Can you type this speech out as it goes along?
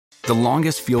The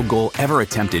longest field goal ever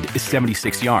attempted is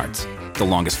 76 yards. The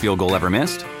longest field goal ever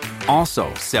missed?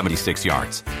 Also 76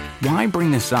 yards. Why bring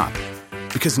this up?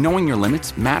 Because knowing your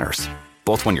limits matters,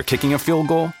 both when you're kicking a field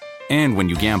goal and when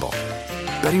you gamble.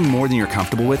 Betting more than you're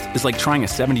comfortable with is like trying a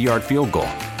 70-yard field goal.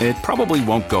 It probably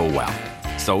won't go well.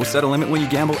 So set a limit when you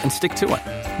gamble and stick to it.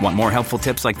 Want more helpful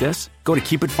tips like this? Go to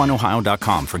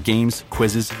keepitfunohio.com for games,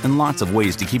 quizzes, and lots of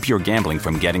ways to keep your gambling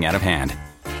from getting out of hand.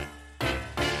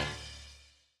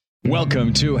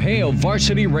 Welcome to Hail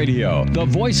Varsity Radio, the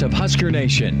voice of Husker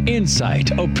Nation. Insight,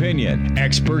 opinion,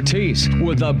 expertise,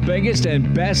 with the biggest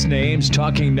and best names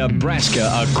talking Nebraska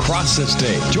across the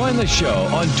state. Join the show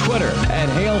on Twitter at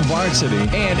Hail Varsity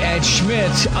and at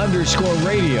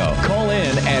Schmitz_radio. Call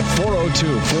in at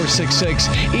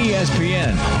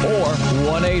 402-466-ESPN or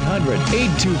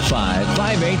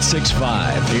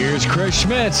 1-800-825-5865. Here's Chris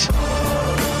Schmitz.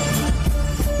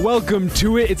 Welcome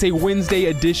to it. It's a Wednesday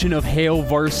edition of Hail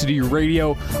Varsity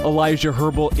Radio. Elijah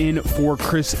Herbal in for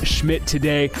Chris Schmidt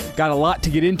today. Got a lot to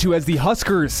get into as the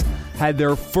Huskers had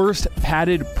their first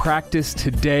padded practice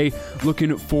today.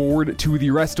 Looking forward to the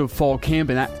rest of fall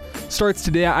camp, and that starts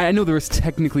today. I know there was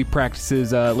technically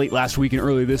practices late last week and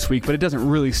early this week, but it doesn't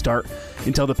really start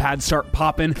until the pads start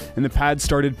popping, and the pads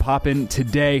started popping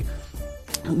today.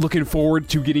 Looking forward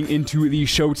to getting into the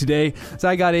show today. So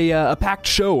I got a packed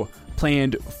show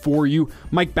planned for you.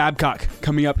 Mike Babcock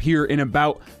coming up here in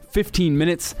about 15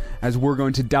 minutes as we're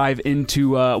going to dive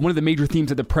into one of the major themes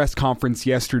at the press conference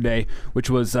yesterday, which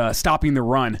was stopping the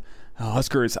run.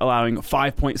 Huskers allowing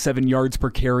 5.7 yards per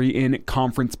carry in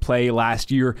conference play last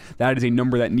year. That is a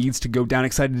number that needs to go down.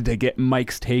 Excited to get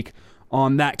Mike's take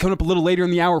on that. Coming up a little later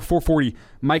in the hour, 4:40,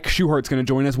 Mike Schuhart's going to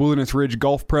join us, Wilderness Ridge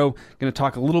Golf Pro. Going to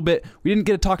talk a little bit. We didn't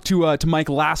get to talk to Mike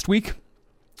last week,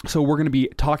 so we're going to be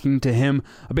talking to him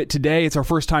a bit today. It's our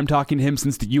first time talking to him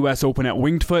since the U.S. Open at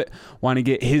Winged Foot. Want to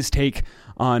get his take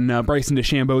on Bryson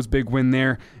DeChambeau's big win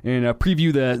there and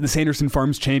preview the Sanderson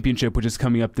Farms Championship, which is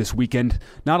coming up this weekend.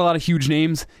 Not a lot of huge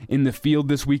names in the field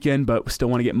this weekend, but we still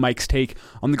want to get Mike's take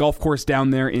on the golf course down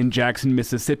there in Jackson,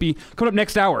 Mississippi. Coming up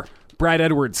next hour, Brad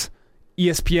Edwards,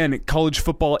 ESPN College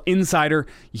Football Insider.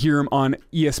 You hear him on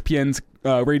ESPN's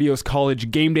radio's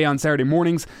College Game Day on Saturday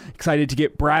mornings. Excited to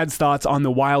get Brad's thoughts on the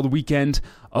wild weekend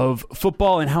of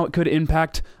football and how it could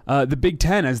impact the Big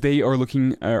Ten as they are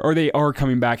looking, or they are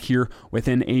coming back here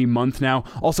within a month now.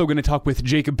 Also going to talk with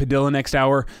Jacob Padilla next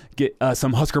hour, get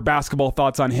some Husker basketball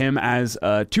thoughts on him as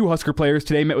two Husker players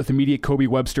today met with immediate Kobe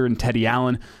Webster and Teddy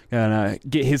Allen. Gonna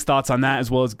get his thoughts on that as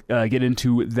well as get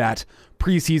into that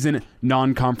preseason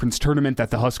non-conference tournament that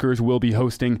the Huskers will be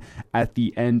hosting at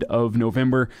the end of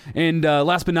November. And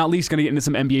last but not least, going to get into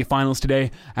some NBA Finals today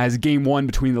as Game 1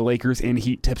 between the Lakers and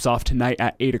Heat tips off tonight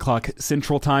at 8 o'clock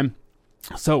Central Time.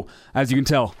 So, as you can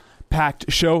tell,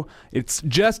 packed show. It's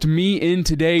just me in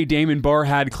today. Damon Barr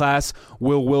had class.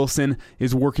 Will Wilson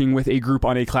is working with a group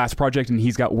on a class project, and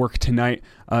he's got work tonight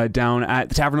down at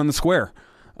the Tavern on the Square.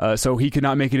 So he could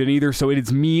not make it in either. So it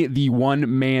is me, the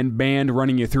one-man band,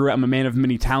 running you through it. I'm a man of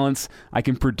many talents. I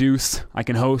can produce, I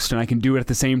can host, and I can do it at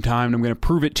the same time. And I'm going to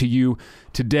prove it to you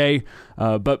today.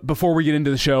 But before we get into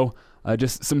the show,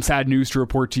 just some sad news to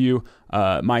report to you.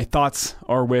 My thoughts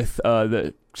are with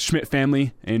the Schmidt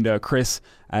family and Chris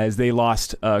as they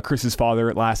lost Chris's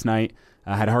father last night.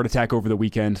 Had a heart attack over the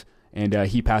weekend, and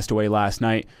he passed away last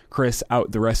night. Chris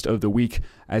out the rest of the week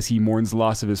as he mourns the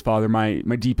loss of his father. My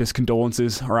deepest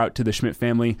condolences are out to the Schmidt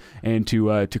family and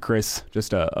to Chris.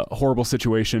 Just a horrible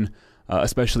situation,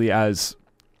 especially as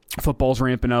football's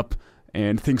ramping up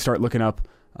and things start looking up,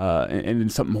 and then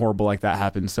something horrible like that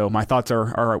happens. So my thoughts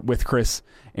are with Chris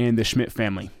and the Schmidt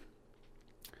family.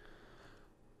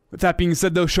 With that being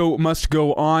said, though, show must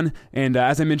go on. And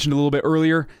as I mentioned a little bit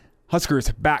earlier, Huskers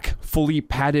back fully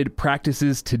padded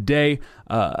practices today.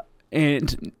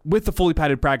 And with the fully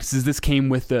padded practices, this came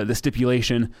with the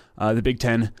stipulation, the Big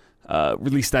Ten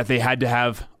released that they had to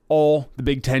have all the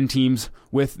Big Ten teams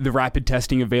with the rapid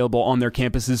testing available on their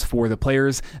campuses for the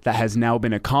players. That has now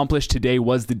been accomplished. Today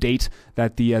was the date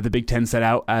that the Big Ten set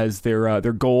out as their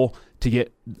goal to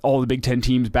get all the Big Ten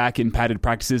teams back in padded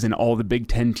practices, and all the Big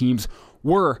Ten teams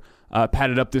were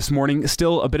padded up this morning.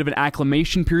 Still a bit of an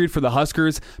acclimation period for the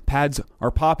Huskers. Pads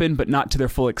are popping, but not to their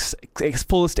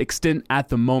fullest extent at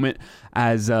the moment,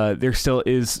 as there still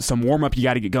is some warm-up you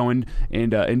got to get going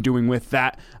and doing with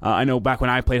that. I know back when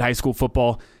I played high school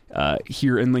football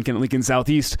here in Lincoln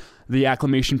Southeast, the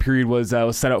acclimation period was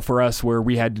set out for us where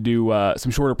we had to do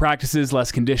some shorter practices,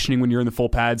 less conditioning when you're in the full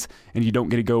pads, and you don't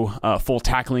get to go full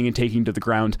tackling and taking to the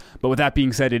ground. But with that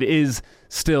being said, it is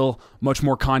still much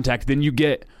more contact than you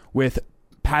get with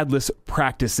padless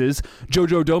practices.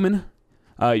 JoJo Domann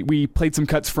We played some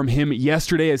cuts from him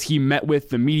yesterday as he met with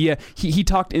the media. He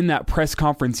talked in that press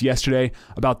conference yesterday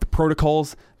about the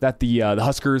protocols that the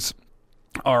Huskers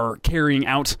are carrying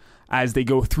out as they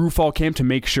go through fall camp to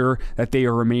make sure that they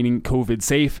are remaining COVID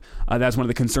safe. That's one of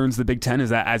the concerns of the Big Ten,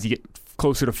 is that as you get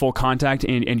closer to full contact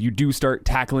and you do start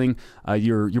tackling,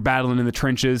 you're battling in the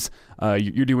trenches,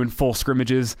 you're doing full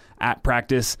scrimmages at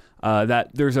practice, that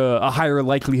there's a higher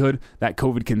likelihood that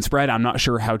COVID can spread. I'm not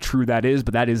sure how true that is,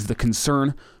 but that is the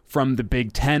concern from the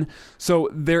Big Ten. So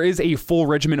there is a full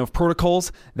regimen of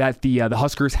protocols that the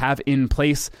Huskers have in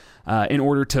place in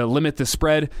order to limit the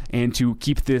spread and to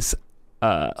keep this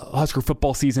Husker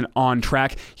football season on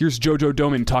track. Here's JoJo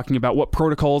Domann talking about what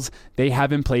protocols they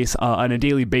have in place on a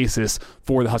daily basis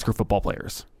for the Husker football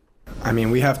players. I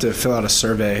mean, we have to fill out a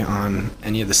survey on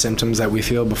any of the symptoms that we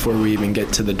feel before we even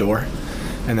get to the door.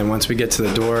 And then once we get to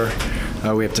the door,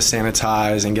 we have to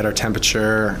sanitize and get our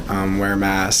temperature, wear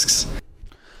masks.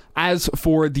 As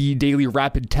for the daily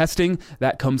rapid testing,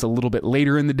 that comes a little bit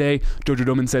later in the day. JoJo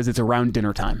Domann says it's around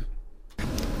dinner time.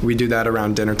 We do that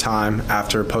around dinner time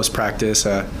after post-practice.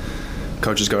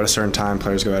 Coaches go at a certain time,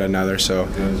 players go at another. So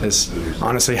it's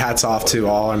honestly hats off to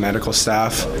all our medical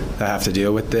staff that have to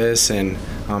deal with this and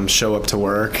show up to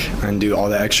work and do all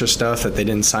the extra stuff that they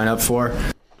didn't sign up for.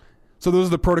 So those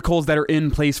are the protocols that are in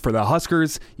place for the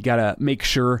Huskers. You got to make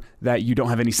sure that you don't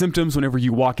have any symptoms whenever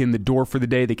you walk in the door for the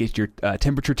day. They get your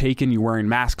temperature taken. You're wearing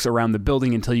masks around the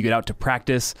building until you get out to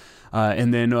practice.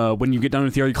 And then when you get done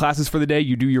with your classes for the day,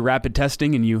 you do your rapid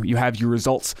testing and you have your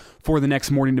results for the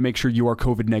next morning to make sure you are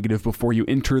COVID negative before you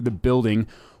enter the building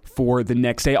for the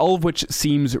next day, all of which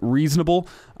seems reasonable.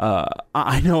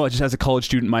 I know just as a college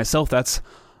student myself, that's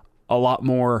a lot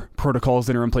more protocols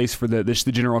that are in place for the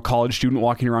general college student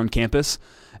walking around campus.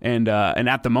 And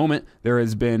at the moment, there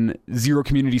has been zero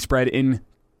community spread in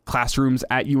classrooms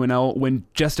at UNL when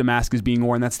just a mask is being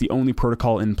worn. That's the only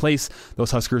protocol in place.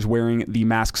 Those Huskers wearing the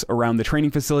masks around the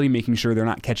training facility, making sure they're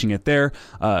not catching it there.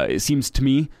 It seems to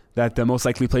me that the most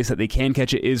likely place that they can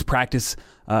catch it is practice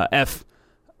F.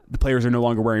 The players are no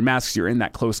longer wearing masks. You're in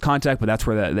that close contact, but that's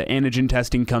where the antigen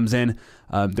testing comes in.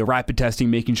 The rapid testing,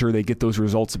 making sure they get those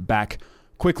results back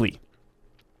quickly.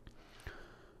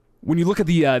 When you look at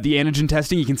the antigen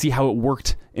testing, you can see how it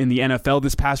worked in the NFL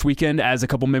this past weekend as a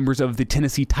couple members of the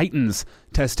Tennessee Titans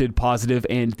tested positive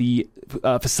and the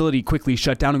facility quickly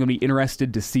shut down. I'm going to be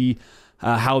interested to see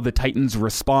how the Titans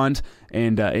respond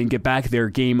and get back. Their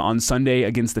game on Sunday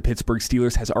against the Pittsburgh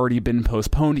Steelers has already been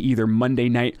postponed, either Monday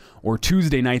night or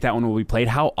Tuesday night. That one will be played.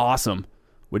 How awesome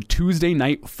would Tuesday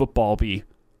night football be?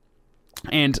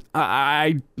 And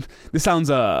this sounds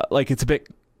like it's a bit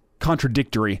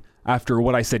contradictory after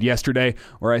what I said yesterday,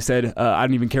 where I said I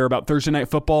don't even care about Thursday night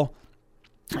football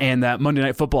and that Monday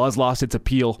night football has lost its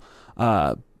appeal.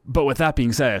 But with that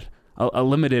being said, a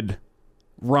limited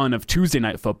run of Tuesday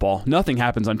night football. Nothing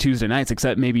happens on Tuesday nights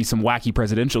except maybe some wacky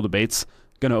presidential debates.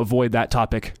 Going to avoid that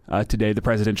topic today, the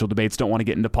presidential debates. Don't want to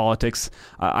get into politics.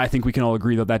 I think we can all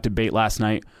agree that debate last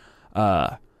night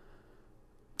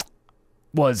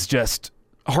was just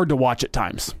hard to watch at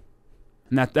times.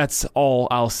 And that's all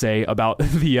I'll say about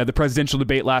the presidential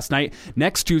debate last night.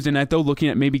 Next Tuesday night, though, looking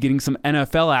at maybe getting some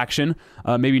NFL action.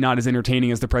 Maybe not as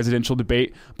entertaining as the presidential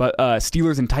debate, but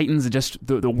Steelers and Titans, just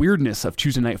the weirdness of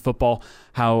Tuesday night football,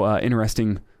 how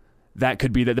interesting that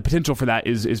could be. That the potential for that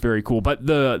is very cool. But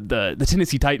the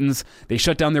Tennessee Titans, they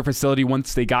shut down their facility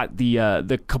once they got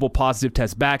the couple positive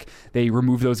tests back. They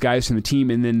removed those guys from the team,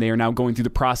 and then they are now going through the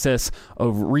process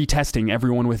of retesting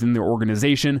everyone within their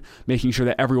organization, making sure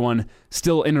that everyone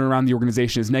still in and around the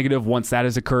organization is negative once that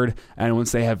has occurred. And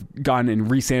once they have gone and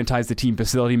re-sanitized the team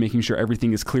facility, making sure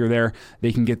everything is clear there,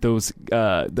 they can get those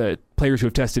the players who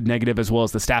have tested negative as well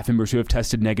as the staff members who have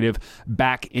tested negative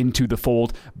back into the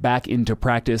fold, back into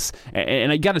practice.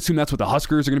 And I got to assume that's what the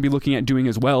Huskers are going to be looking at doing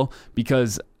as well,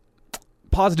 because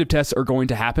positive tests are going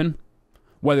to happen,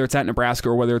 whether it's at Nebraska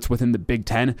or whether it's within the Big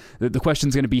Ten. The question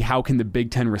is going to be, how can the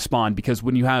Big Ten respond? Because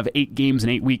when you have 8 games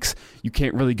in 8 weeks, you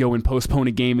can't really go and postpone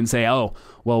a game and say, oh,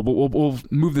 well, we'll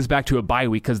move this back to a bye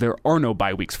week, because there are no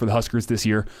bye weeks for the Huskers this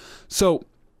year. So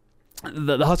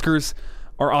the Huskers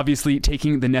are obviously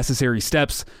taking the necessary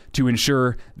steps to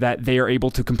ensure that they are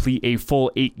able to complete a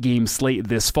full 8-game slate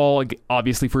this fall.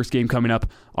 Obviously, first game coming up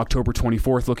October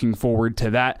 24th. Looking forward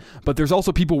to that. But there's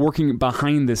also people working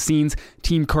behind the scenes.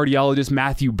 Team cardiologist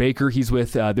Matthew Baker, he's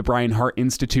with the Brian Hart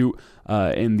Institute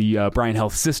in the Brian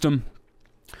Health System.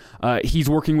 He's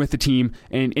working with the team,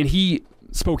 and he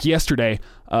spoke yesterday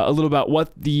a little about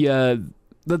what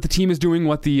that the team is doing,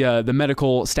 what the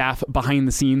medical staff behind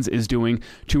the scenes is doing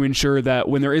to ensure that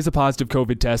when there is a positive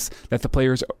COVID test, that the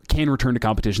players can return to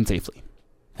competition safely.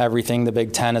 everything the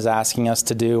Big Ten is asking us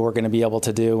to do, we're going to be able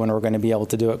to do, and we're going to be able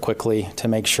to do it quickly to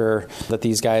make sure that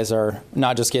these guys are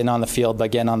not just getting on the field,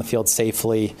 but getting on the field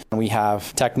safely. And we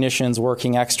have technicians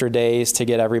working extra days to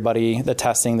get everybody the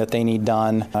testing that they need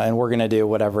done, and we're going to do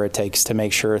whatever it takes to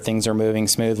make sure things are moving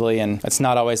smoothly, and it's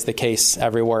not always the case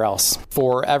everywhere else.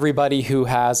 For everybody who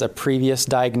has a previous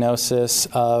diagnosis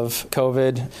of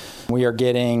COVID, we are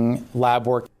getting lab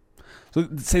work. So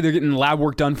say they're getting lab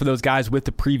work done for those guys with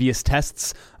the previous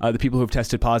tests, the people who have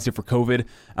tested positive for COVID,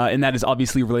 and that is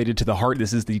obviously related to the heart.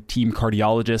 This is the team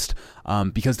cardiologist,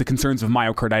 because the concerns of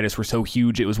myocarditis were so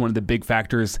huge. It was one of the big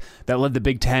factors that led the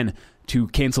Big Ten to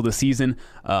cancel the season.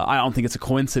 I don't think it's a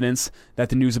coincidence that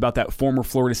the news about that former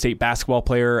Florida State basketball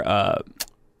player,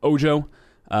 Ojo,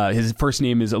 his first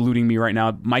name is eluding me right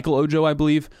now, Michael Ojo, I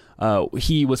believe.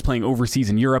 He was playing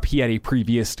overseas in Europe. He had a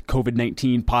previous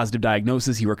COVID-19 positive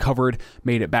diagnosis. He recovered,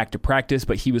 made it back to practice,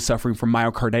 but he was suffering from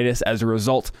myocarditis as a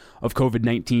result of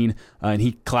COVID-19, and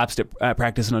he collapsed at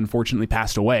practice and unfortunately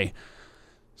passed away.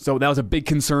 So that was a big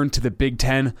concern to the Big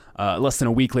Ten. Less than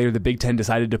a week later, the Big Ten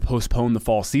decided to postpone the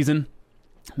fall season.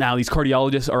 Now, these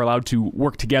cardiologists are allowed to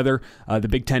work together, the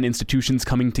Big Ten institutions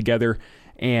coming together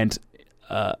and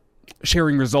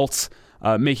sharing results,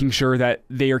 making sure that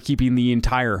they are keeping the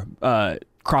entire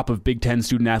crop of Big Ten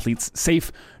student athletes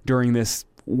safe during this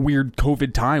weird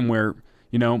COVID time where,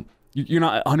 you're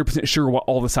not 100% sure what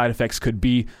all the side effects could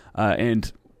be,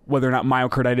 and whether or not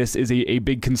myocarditis is a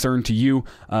big concern to you.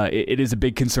 It is a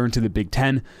big concern to the Big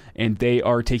Ten, and they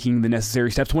are taking the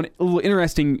necessary steps. One little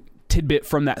interesting tidbit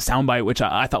from that soundbite, which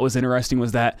I thought was interesting,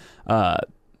 was that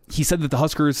he said that the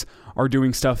Huskers are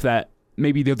doing stuff that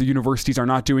maybe the other universities are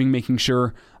not doing, making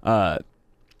sure that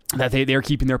they're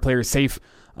keeping their players safe.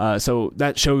 So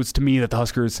that shows to me that the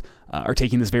Huskers are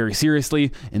taking this very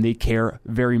seriously, and they care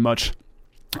very much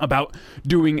about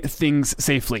doing things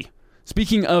safely.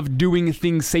 Speaking of doing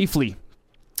things safely,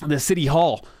 the City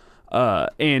Hall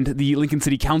and the Lincoln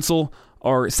City Council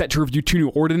are set to review 2 new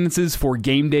ordinances for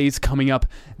game days coming up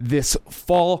this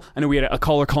fall. I know we had a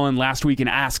caller call in last week and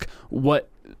ask what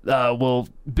will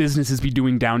businesses be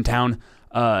doing downtown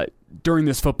during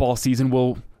this football season?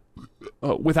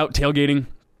 Without tailgating,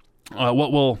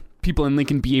 what will people in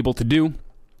Lincoln be able to do?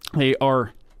 They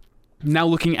are now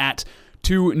looking at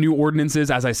 2 new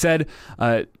ordinances. As I said,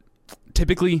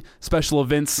 typically special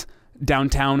events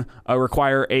downtown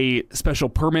require a special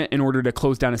permit in order to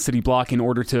close down a city block in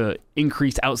order to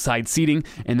increase outside seating,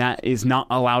 and that is not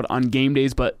allowed on game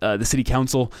days, but the city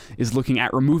council is looking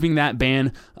at removing that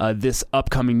ban this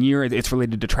upcoming year. It's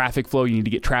related to traffic flow. You need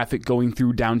to get traffic going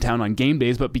through downtown on game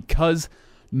days, but because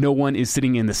no one is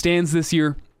sitting in the stands this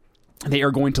year, they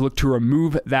are going to look to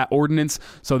remove that ordinance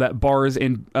so that bars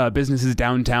and businesses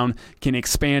downtown can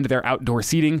expand their outdoor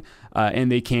seating,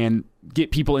 and they can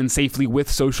get people in safely with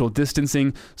social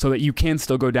distancing so that you can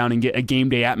still go down and get a game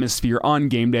day atmosphere on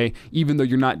game day. Even though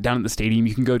you're not down at the stadium,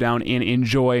 you can go down and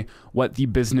enjoy what the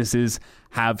businesses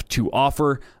have to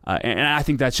offer. And I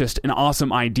think that's just an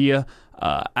awesome idea,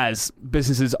 as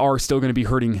businesses are still going to be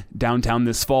hurting downtown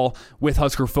this fall with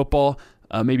Husker football.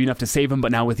 Maybe enough to save them,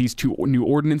 but now with these 2 new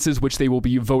ordinances, which they will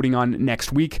be voting on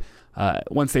next week,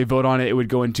 once they vote on it, it would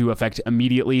go into effect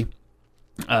immediately.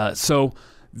 So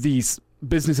these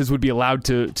businesses would be allowed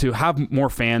to have more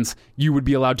fans. You would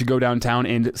be allowed to go downtown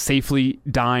and safely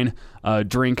dine,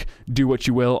 drink, do what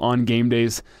you will on game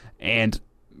days, and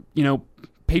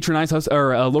patronize us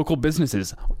or local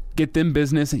businesses. Get them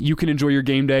business. You can enjoy your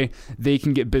game day. They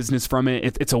can get business from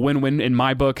it. It's a win-win in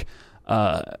my book.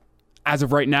 As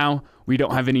of right now, we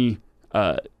don't have any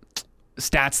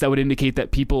stats that would indicate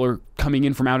that people are coming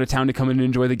in from out of town to come in and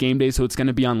enjoy the game day, so it's going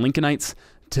to be on Lincolnites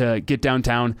to get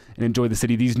downtown and enjoy the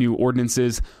city. These new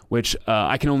ordinances, which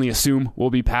I can only assume will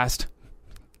be passed.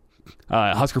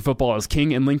 Husker football is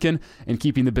king in Lincoln, and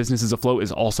keeping the businesses afloat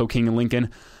is also king in Lincoln.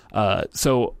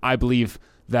 So I believe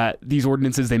that these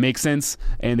ordinances, they make sense,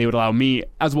 and they would allow me,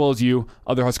 as well as you,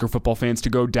 other Husker football fans, to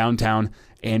go downtown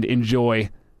and enjoy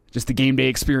just the game day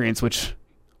experience, which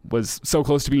was so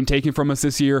close to being taken from us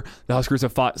this year. The Huskers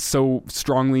have fought so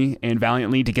strongly and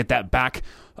valiantly to get that back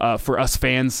for us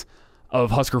fans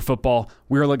of Husker football.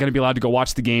 We're going to be allowed to go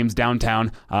watch the games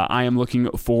downtown. I am looking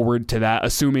forward to that,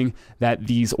 assuming that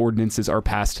these ordinances are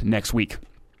passed next week.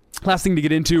 Last thing to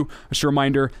get into, just a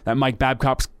reminder that Mike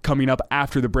Babcock's coming up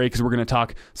after the break, because we're going to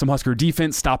talk some Husker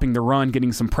defense, stopping the run,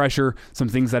 getting some pressure, some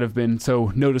things that have been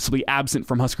so noticeably absent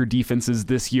from Husker defenses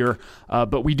this year.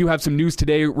 But we do have some news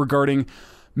today regarding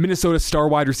Minnesota star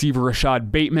wide receiver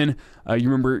Rashad Bateman. You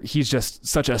remember he's just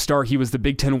such a star. He was the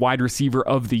Big Ten wide receiver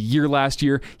of the year last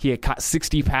year. He had caught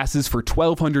 60 passes for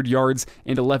 1,200 yards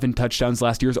and 11 touchdowns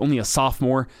last year. He was only a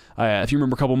sophomore. If you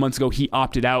remember a couple months ago, he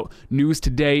opted out. News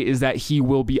today is that he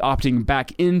will be opting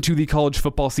back into the college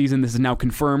football season. This is now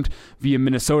confirmed via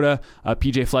Minnesota,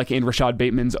 PJ Fleck, and Rashad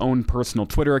Bateman's own personal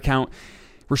Twitter account.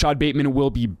 Rashad Bateman will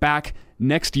be back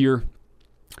next year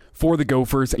for the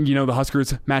Gophers. And the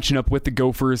Huskers matching up with the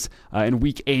Gophers in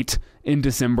Week 8 in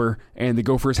December, and the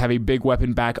Gophers have a big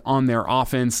weapon back on their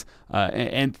offense,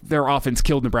 and their offense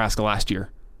killed Nebraska last year.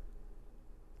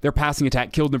 Their passing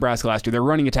attack killed Nebraska last year. Their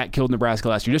running attack killed Nebraska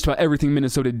last year. Just about everything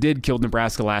Minnesota did killed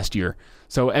Nebraska last year.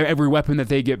 So every weapon that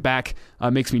they get back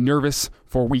makes me nervous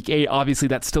for Week 8. Obviously,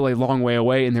 that's still a long way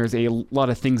away, and there's a lot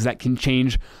of things that can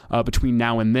change between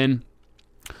now and then.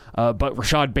 But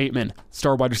Rashad Bateman,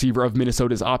 star wide receiver of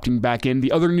Minnesota, is opting back in.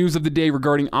 The other news of the day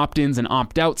regarding opt-ins and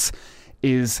opt-outs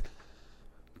is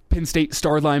Penn State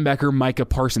star linebacker Micah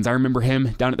Parsons. I remember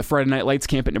him down at the Friday Night Lights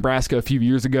camp at Nebraska a few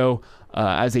years ago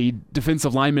as a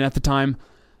defensive lineman at the time,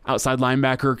 outside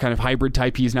linebacker, kind of hybrid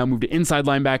type. He's now moved to inside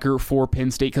linebacker for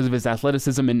Penn State because of his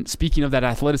athleticism. And speaking of that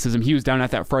athleticism, he was down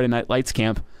at that Friday Night Lights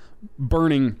camp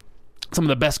burning some of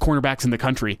the best cornerbacks in the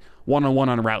country, one-on-one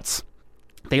on routes.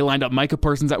 They lined up Micah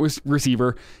Parsons at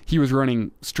receiver. He was running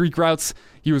streak routes.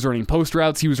 He was running post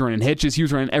routes. He was running hitches. He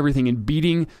was running everything and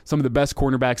beating some of the best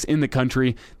cornerbacks in the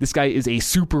country. This guy is a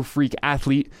super freak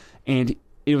athlete, and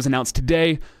it was announced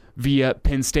today via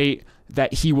Penn State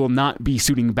that he will not be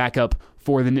suiting back up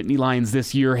for the Nittany Lions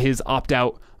this year. His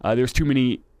opt-out, there's too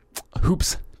many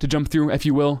hoops to jump through, if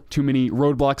you will, too many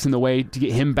roadblocks in the way to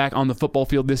get him back on the football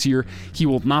field this year. He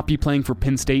will not be playing for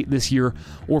Penn State this year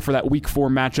or for that Week 4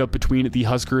 matchup between the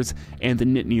Huskers and the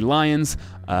Nittany Lions.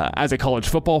 As a college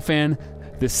football fan,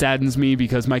 this saddens me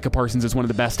because Micah Parsons is one of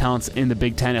the best talents in the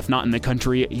Big Ten, if not in the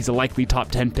country. He's a likely top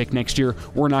 10 pick next year.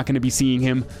 We're not going to be seeing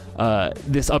him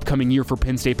this upcoming year for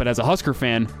Penn State, but as a Husker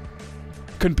fan,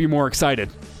 couldn't be more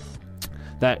excited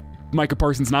that Micah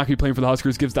Parsons not going to be playing for the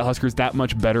Huskers gives the Huskers that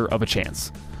much better of a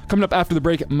chance. Coming up after the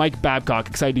break, Mike Babcock.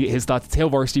 Excited to get his thoughts. It's Hail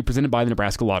Varsity, presented by the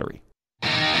Nebraska Lottery.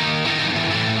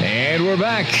 And we're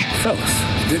back Fellas,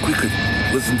 think we could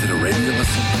listen to the radio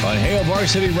on Hail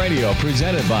Varsity Radio,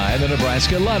 presented by the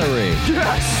Nebraska Lottery.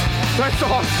 Yes! That's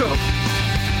awesome!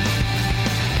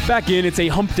 Back in, it's a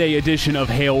hump day edition of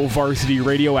Hail Varsity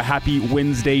Radio. A happy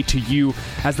Wednesday to you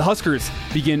as the Huskers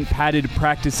begin padded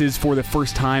practices for the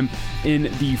first time in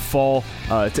the fall.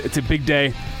 It's a big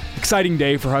day. Exciting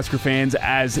day for Husker fans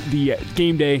as the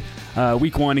game day,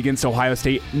 Week 1 against Ohio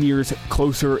State, nears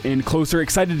closer and closer.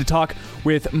 Excited to talk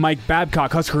with Mike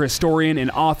Babcock, Husker historian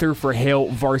and author for Hail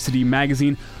Varsity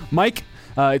Magazine. Mike,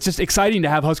 it's just exciting to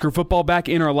have Husker football back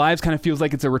in our lives. Kind of feels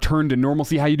like it's a return to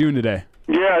normalcy. How you doing today?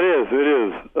 Yeah, it is.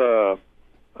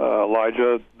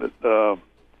 Elijah.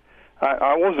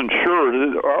 I wasn't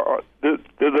sure. Are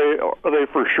they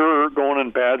for sure going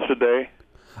in pads today?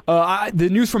 The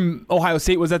news from Ohio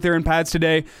State was that they're in pads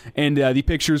today, and the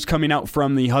pictures coming out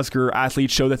from the Husker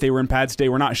athletes show that they were in pads today.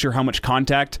 We're not sure how much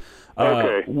contact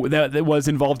that was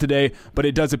involved today, but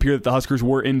it does appear that the Huskers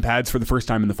were in pads for the first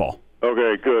time in the fall.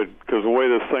 Okay, good, because the way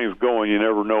this thing's going, you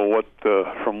never know what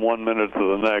from 1 minute to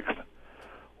the next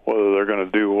whether they're going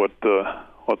to do what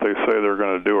they say they're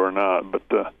going to do or not. But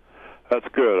that's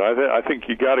good. I think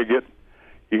you got to get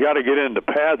into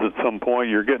pads at some point.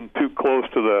 You're getting too close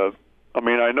to the. I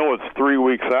mean, I know it's 3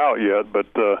 weeks out yet, but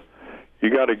you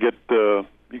got to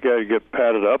get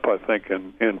padded up, I think,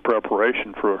 in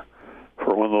preparation for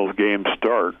when those games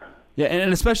start. Yeah,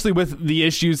 and especially with the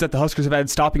issues that the Huskers have had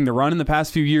stopping the run in the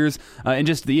past few years, and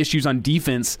just the issues on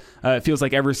defense, it feels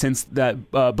like ever since that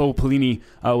Bo Pelini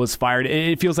was fired,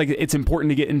 it feels like it's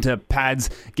important to get into pads,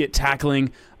 get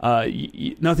tackling.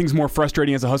 Nothing's more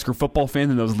frustrating as a Husker football fan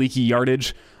than those leaky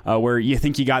yardage, where you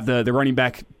think you got the running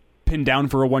back pinned down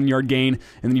for a 1 yard gain,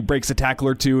 and then he breaks a tackle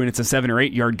or two, and it's a 7 or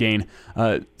 8 yard gain.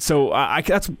 So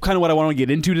that's kind of what I want to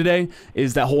get into today,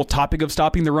 is that whole topic of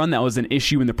stopping the run. That was an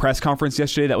issue in the press conference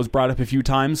yesterday that was brought up a few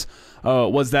times,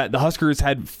 was that the Huskers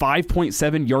had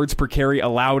 5.7 yards per carry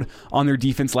allowed on their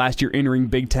defense last year entering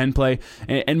Big Ten play.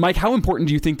 And Mike, how important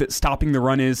do you think that stopping the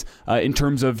run is in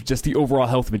terms of just the overall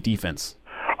health of a defense?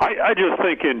 I just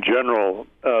think in general,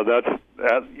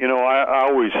 I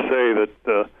always say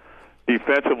that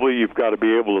defensively, you've got to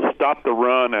be able to stop the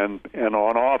run, and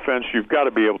on offense, you've got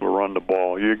to be able to run the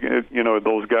ball.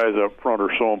 Those guys up front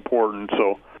are so important.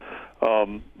 So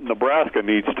Nebraska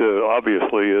needs to,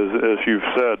 obviously, as you've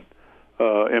said,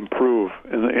 improve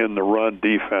in the run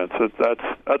defense.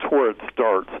 That's where it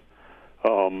starts.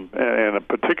 and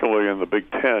particularly in the Big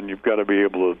Ten, you've got to be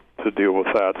able to deal with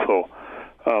that. So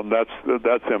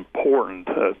that's important.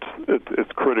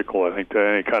 It's critical, I think, to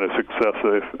any kind of success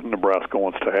that Nebraska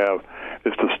wants to have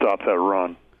is to stop that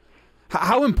run.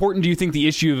 How important do you think the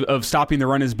issue of stopping the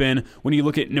run has been when you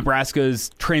look at Nebraska's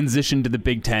transition to the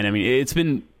Big Ten? I mean, it's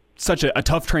been such a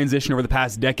tough transition over the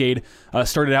past decade.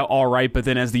 Started out all right, but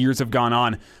then as the years have gone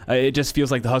on, it just feels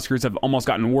like the Huskers have almost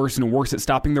gotten worse and worse at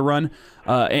stopping the run.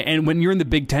 And when you're in the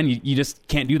Big Ten, you just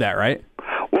can't do that, right?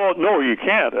 Well, no, you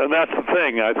can't, and that's the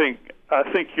thing. I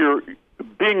think you're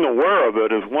being aware of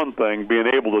it is one thing, being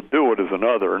able to do it is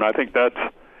another, and I think that's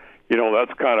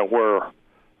kind of where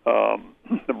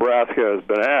Nebraska has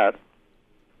been at.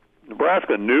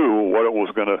 Nebraska knew what it was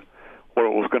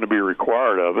going to be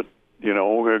required of it,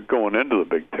 going into the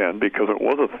Big Ten, because it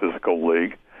was a physical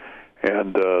league,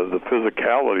 and the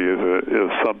physicality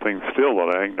is something still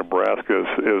that I think Nebraska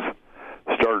is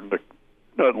starting to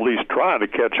at least trying to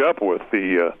catch up with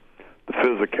the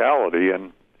physicality,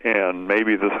 and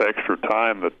maybe this extra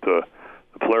time that the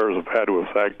players have had with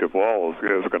active ball is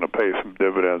going to pay some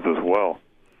dividends as well.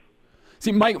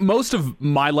 See, Mike, most of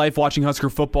my life watching Husker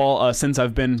football since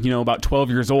I've been, about 12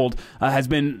 years old, has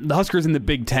been the Huskers in the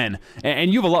Big Ten.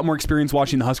 And you have a lot more experience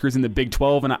watching the Huskers in the Big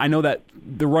 12, and I know that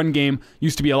the run game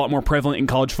used to be a lot more prevalent in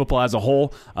college football as a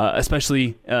whole,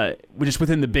 especially just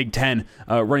within the Big Ten.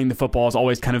 Running the football has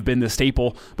always kind of been the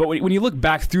staple. But when you look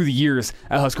back through the years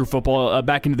at Husker football,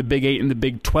 back into the Big 8 and the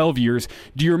Big 12 years,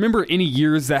 do you remember any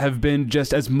years that have been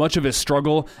just as much of a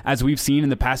struggle as we've seen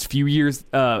in the past few years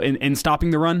in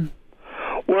stopping the run?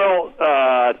 Well,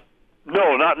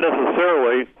 no, not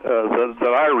necessarily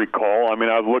that I recall. I mean,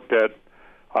 I've looked at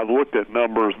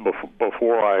numbers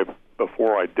before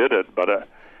I did it, but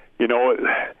it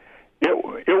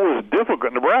was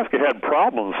difficult. Nebraska had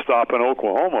problems stopping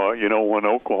Oklahoma. When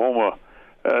Oklahoma,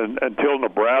 until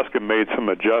Nebraska made some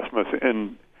adjustments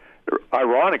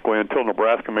ironically, until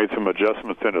Nebraska made some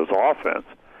adjustments in his offense,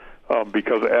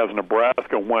 because as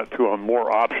Nebraska went to a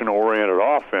more option-oriented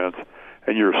offense.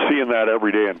 And you're seeing that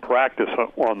every day in practice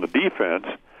on the defense,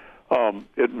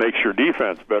 it makes your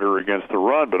defense better against the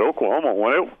run. But Oklahoma,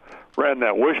 when it ran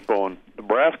that wishbone,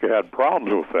 Nebraska had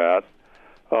problems with that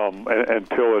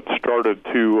until it started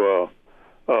to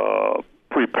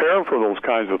prepare for those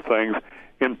kinds of things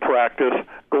in practice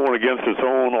going against its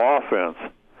own offense,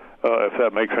 if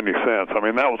that makes any sense. I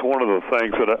mean, that was one of the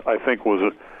things that I think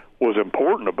was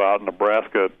important about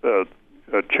Nebraska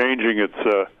changing its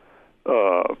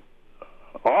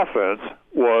offense,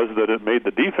 was that it made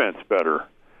the defense better,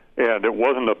 and it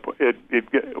wasn't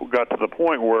it got to the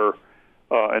point where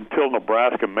until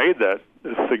Nebraska made that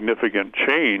significant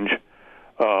change,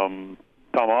 Tom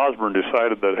Osborne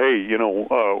decided that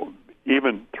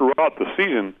even throughout the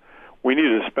season we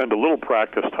need to spend a little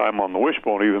practice time on the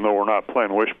wishbone, even though we're not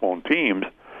playing wishbone teams,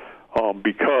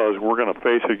 because we're going to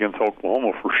face it against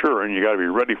Oklahoma for sure, and you got to be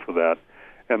ready for that.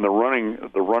 And the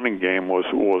running game was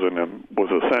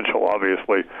essential.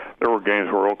 Obviously, there were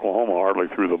games where Oklahoma hardly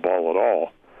threw the ball at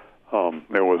all.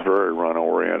 It was very run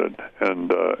oriented, and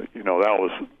that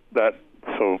was that.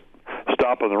 So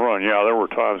stopping the run, there were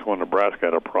times when Nebraska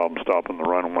had a problem stopping the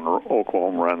run when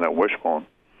Oklahoma ran that wishbone.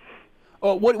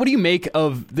 What do you make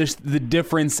of the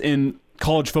difference in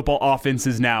college football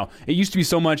offenses now? It used to be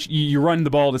so much you run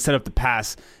the ball to set up the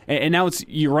pass, and now it's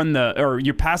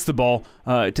you pass the ball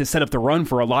to set up the run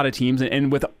for a lot of teams.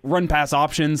 And with run pass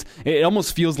options, it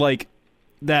almost feels like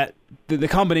that the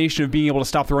combination of being able to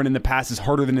stop the run and the pass is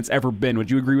harder than it's ever been.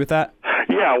 Would you agree with that?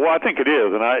 Yeah, well, I think it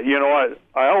is, and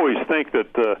I always think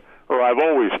that, or I've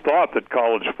always thought that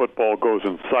college football goes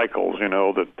in cycles.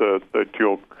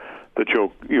 That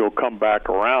you'll come back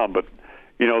around, but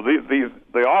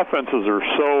the offenses are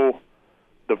so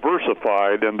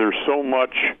diversified, and there's so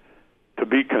much to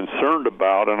be concerned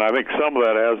about, and I think some of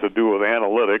that has to do with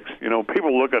analytics.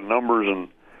 People look at numbers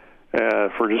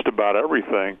and for just about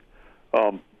everything,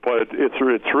 but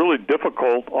it's really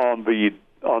difficult on the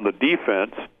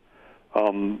defense,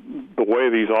 the way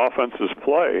these offenses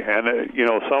play, and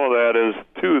some of that is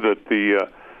too that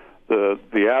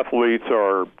the athletes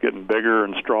are getting bigger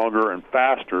and stronger and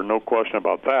faster, no question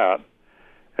about that.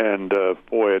 And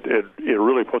it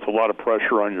really puts a lot of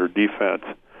pressure on your defense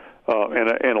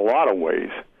in a lot of ways.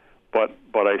 But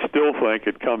I still think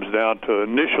it comes down to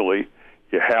initially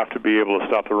you have to be able to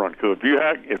stop the run, because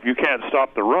if you can't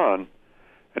stop the run,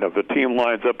 and if the team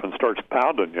lines up and starts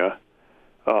pounding you,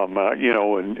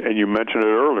 and you mentioned it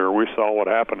earlier, we saw what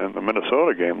happened in the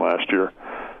Minnesota game last year.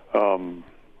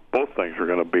 Both things are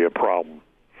going to be a problem.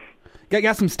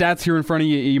 Got some stats here in front of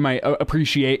you you might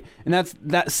appreciate, and that's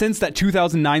that since that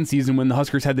 2009 season when the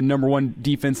Huskers had the number one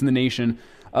defense in the nation,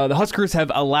 the Huskers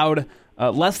have allowed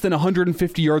less than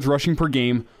 150 yards rushing per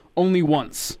game only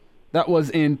once. That was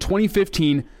in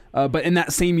 2015, but in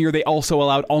that same year they also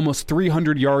allowed almost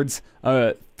 300 yards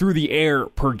through the air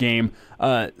per game.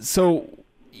 So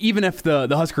even if the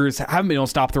Huskers haven't been able to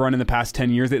stop the run in the past 10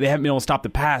 years, they haven't been able to stop the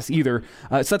pass either.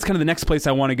 So that's kind of the next place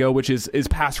I want to go, which is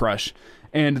pass rush.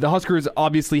 And the Huskers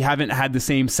obviously haven't had the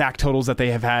same sack totals that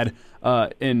they have had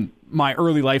in my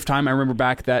early lifetime. I remember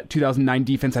back that 2009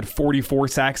 defense had 44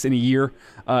 sacks in a year.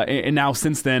 And now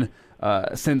since then,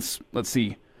 since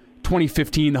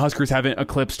 2015, the Huskers haven't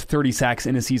eclipsed 30 sacks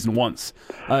in a season once.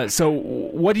 So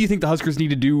what do you think the Huskers need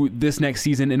to do this next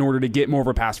season in order to get more of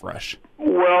a pass rush?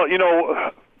 Well,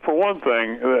 for one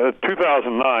thing,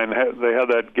 2009 they had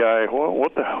that guy. What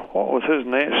was his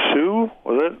name? Sue?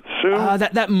 Was it Sue?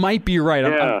 That might be right.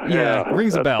 Yeah,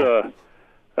 rings a bell.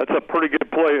 That's a pretty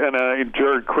good play, and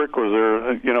Jared Crick was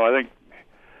there. I think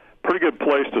pretty good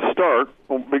place to start.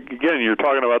 Well, again, you're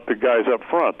talking about the guys up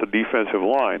front, the defensive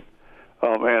line,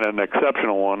 and an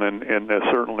exceptional one, and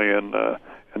certainly in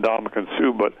Ndamukong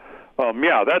Suh. But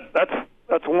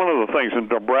that's one of the things. And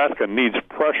Nebraska needs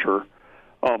pressure.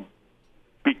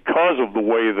 Because of the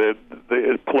way that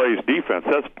it plays defense.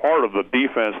 That's part of the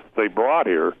defense that they brought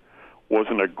here, was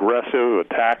an aggressive,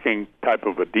 attacking type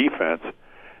of a defense.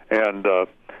 And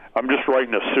I'm just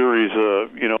writing a series,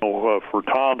 for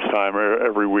Tom's time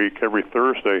every week, every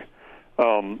Thursday,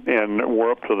 and we're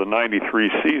up to the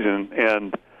 93 season.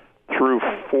 And through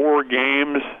four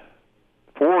games,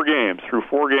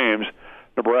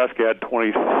 Nebraska had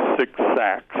 26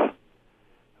 sacks.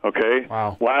 Okay.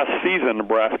 Wow. Last season,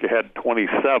 Nebraska had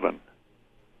 27.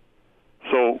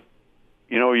 So,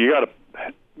 you got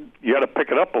to pick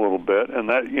it up a little bit, and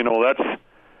that's.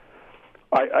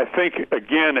 I think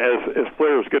again, as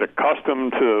players get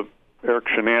accustomed to Erik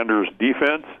Chinander's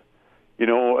defense,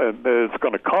 it's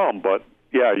going to come. But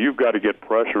yeah, you've got to get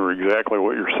pressure. Exactly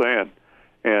what you're saying,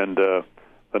 and the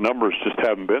numbers just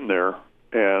haven't been there,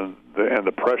 and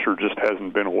the pressure just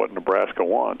hasn't been what Nebraska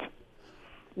wants.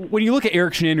 When you look at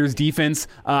Erik Chinander's defense,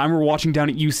 I remember watching down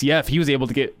at UCF, he was able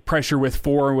to get pressure with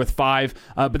 4 and with 5,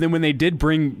 but then when they did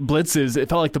bring blitzes, it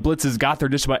felt like the blitzes got there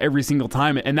just about every single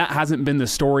time, and that hasn't been the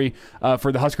story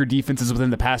for the Husker defenses within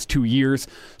the past 2 years.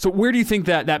 So where do you think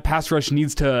that pass rush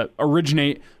needs to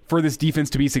originate for this defense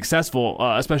to be successful,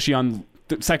 especially on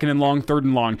second and long, third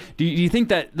and long? Do you think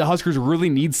that the Huskers really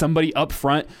need somebody up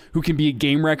front who can be a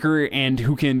game wrecker and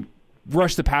who can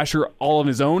rush the passer all on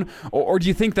his own, or do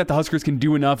you think that the Huskers can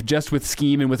do enough just with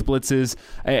scheme and with blitzes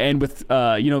and with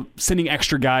sending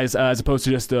extra guys as opposed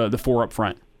to just the 4 up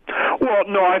front? Well,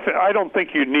 no, I don't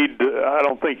think you need. I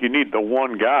don't think you need the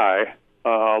one guy.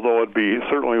 Although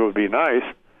certainly would be nice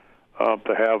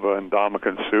to have a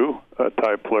Ndamukong Suh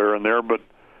type player in there, but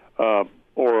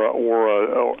or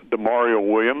a DeMario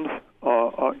Williams,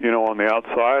 on the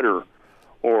outside,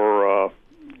 or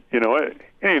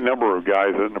any number of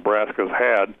guys that Nebraska's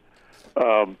had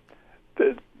to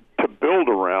build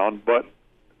around. But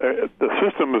the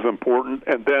system is important,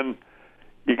 and then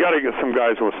you got to get some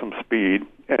guys with some speed,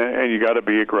 and you got to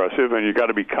be aggressive, and you got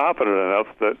to be confident enough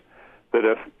that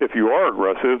if you are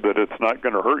aggressive, that it's not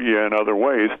going to hurt you in other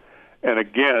ways. And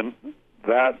again,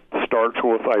 that starts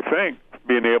with, I think,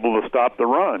 being able to stop the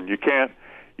run. You can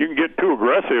get too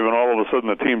aggressive, and all of a sudden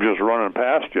the team's just running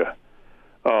past you.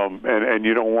 And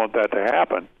you don't want that to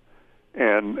happen,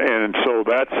 and so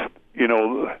that's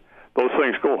those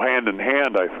things go hand in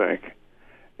hand, I think.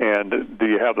 And do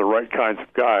you have the right kinds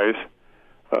of guys?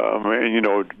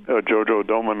 Jojo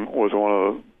Doman was one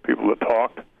of the people that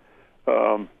talked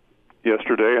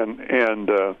yesterday,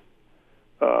 and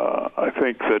I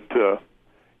think that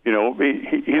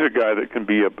he's a guy that can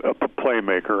be a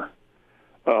playmaker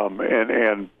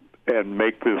and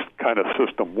make this kind of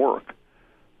system work,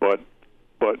 but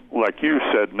like you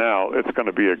said, now it's going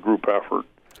to be a group effort.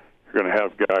 You're going to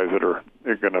have guys that are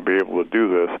going to be able to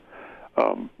do this.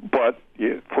 But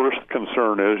first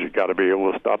concern is you got to be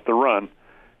able to stop the run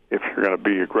if you're going to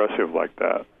be aggressive like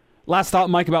that. Last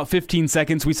thought, Mike, about 15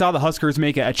 seconds. We saw the Huskers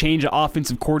make a change of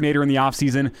offensive coordinator in the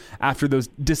offseason after those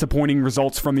disappointing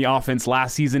results from the offense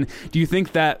last season. Do you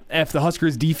think that if the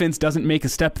Huskers defense doesn't make a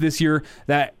step this year,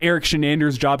 that Erik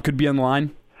Chinander's job could be on the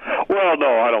line? Well,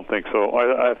 no, I don't think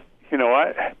so.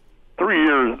 3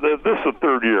 years, this is the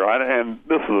third year, and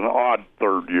this is an odd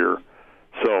third year.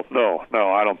 So, no,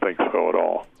 I don't think so at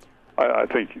all. I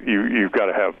think you've got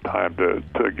to have time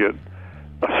to get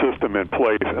a system in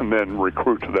place and then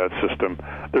recruit to that system.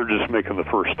 They're just making the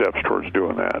first steps towards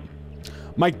doing that.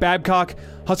 Mike Babcock,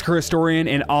 Husker historian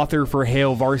and author for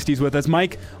Hail Varsity, is with us.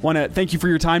 Mike, want to thank you for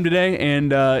your time today,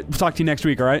 and we'll talk to you next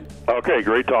week, all right? Okay,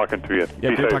 great talking to you.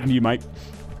 Yeah, great talking to you, Mike.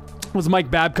 It was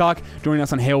Mike Babcock joining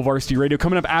us on Hail Varsity Radio.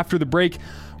 Coming up after the break,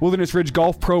 Wilderness Ridge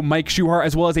Golf Pro Mike Schuhart,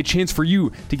 as well as a chance for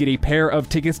you to get a pair of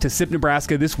tickets to SIP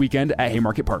Nebraska this weekend at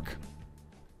Haymarket Park.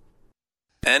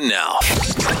 And now,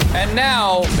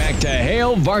 back to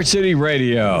Hail Varsity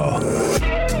Radio.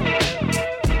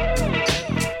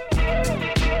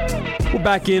 We're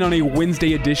back in on a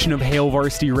Wednesday edition of Hail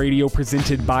Varsity Radio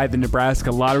presented by the Nebraska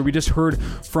Lottery. We just heard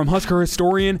from Husker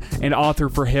historian and author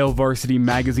for Hail Varsity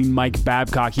magazine, Mike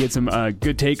Babcock. He had some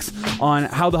good takes on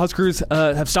how the Huskers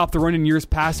have stopped the run in years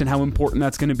past and how important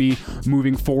that's going to be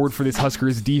moving forward for this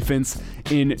Huskers defense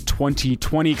in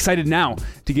 2020. Excited now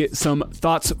to get some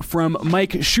thoughts from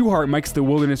Mike Schuhart. Mike's the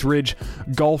Wilderness Ridge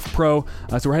Golf Pro.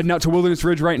 So we're heading out to Wilderness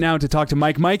Ridge right now to talk to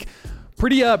Mike. Mike,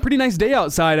 pretty nice day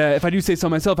outside, if I do say so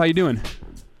myself. How you doing?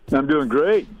 I'm doing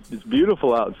great. It's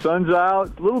beautiful out. Sun's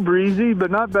out. A little breezy,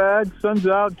 but not bad. Sun's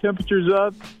out. Temperature's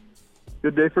up.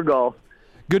 Good day for golf.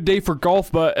 Good day for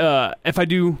golf, but if I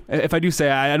do say,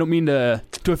 I don't mean to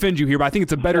offend you here, but I think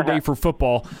it's a better day for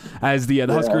football as the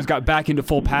Huskers got back into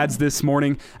full pads this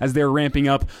morning as they're ramping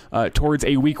up towards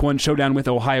a Week 1 showdown with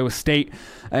Ohio State.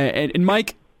 And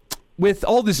Mike, with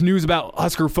all this news about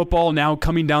Husker football now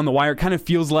coming down the wire, it kind of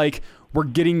feels like we're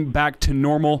getting back to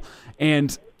normal.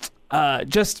 And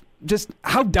just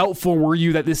how doubtful were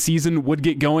you that this season would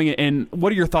get going, and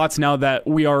what are your thoughts now that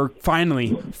we are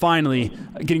finally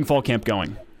getting fall camp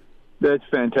going? That's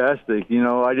fantastic.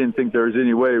 I didn't think there was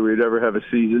any way we'd ever have a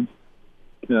season.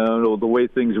 The way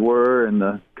things were and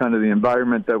the kind of the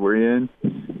environment that we're in,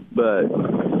 but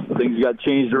things got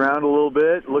changed around a little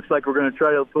bit. Looks like we're going to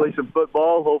try to play some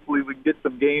football. Hopefully we can get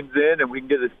some games in, and we can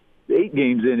get 8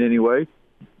 games in anyway.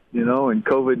 And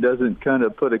COVID doesn't kind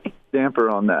of put a damper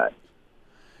on that.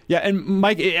 Yeah, and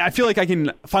Mike, I feel like I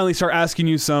can finally start asking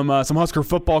you some Husker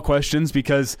football questions,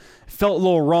 because it felt a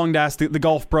little wrong to ask the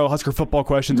Golf Pro Husker football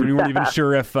questions when you weren't even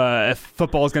sure if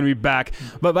football is going to be back.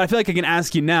 But I feel like I can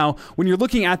ask you now, when you're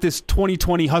looking at this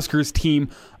 2020 Huskers team,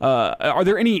 are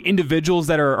there any individuals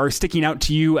that are sticking out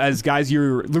to you as guys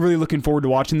you're really looking forward to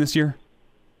watching this year?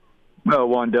 Well,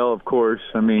 Wandell, of course.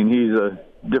 I mean, he's a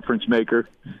difference maker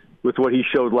with what he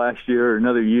showed last year,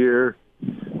 another year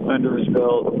under his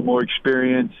belt, more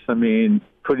experience. I mean,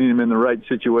 putting him in the right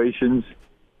situations.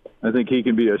 I think he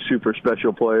can be a super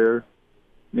special player.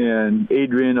 And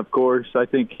Adrian, of course, I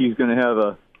think he's going to have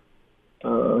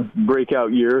a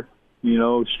breakout year.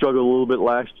 Struggled a little bit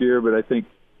last year, but I think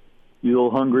he's a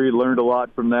little hungry, learned a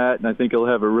lot from that, and I think he'll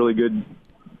have a really good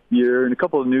year. And a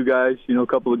couple of new guys, a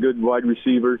couple of good wide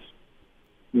receivers.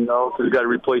 So we've got to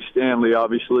replace Stanley,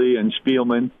 obviously, and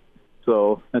Spielman.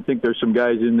 So I think there's some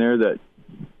guys in there that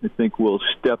I think will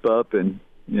step up and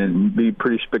be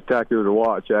pretty spectacular to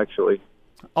watch, actually.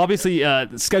 Obviously,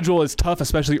 the schedule is tough,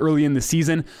 especially early in the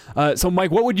season. So, Mike,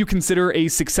 what would you consider a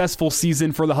successful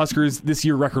season for the Huskers this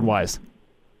year record-wise?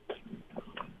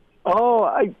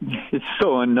 It's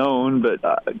so unknown, but,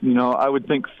 I would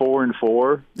think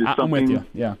 4-4 is something. I'm with you,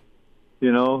 yeah.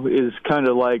 Is kind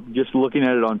of like just looking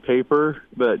at it on paper.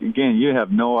 But, again, you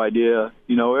have no idea.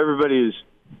 Everybody is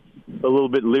a little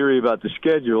bit leery about the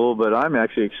schedule, but I'm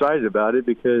actually excited about it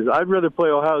because I'd rather play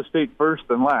Ohio State first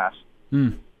than last.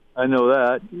 I know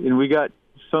that. And we got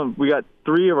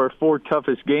 3 of our 4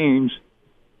 toughest games,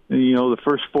 the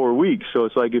first 4 weeks. So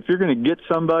it's like if you're going to get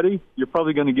somebody, you're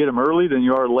probably going to get them early than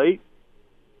you are late.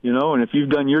 And if you've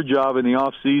done your job in the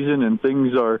off season and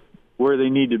things are where they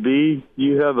need to be,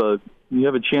 you have a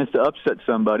chance to upset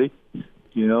somebody,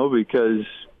 because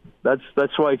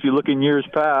that's why if you look in years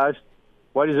past,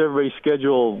 why does everybody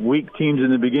schedule weak teams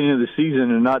in the beginning of the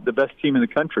season and not the best team in the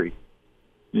country?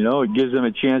 It gives them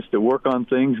a chance to work on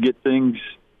things, get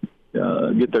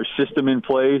their system in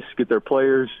place, get their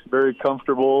players very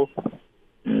comfortable.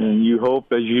 And you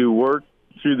hope as you work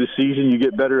through the season, you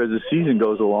get better as the season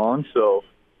goes along. So,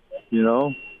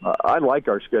 I like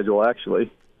our schedule, actually.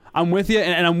 I'm with you,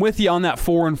 and I'm with you on that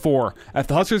 4-4. If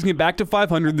the Huskers can get back to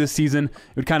 500 this season,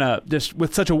 it would kind of just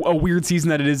with such a weird season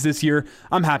that it is this year.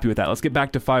 I'm happy with that. Let's get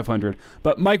back to 500.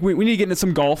 But Mike, we need to get into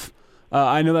some golf.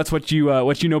 I know that's what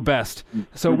you know best.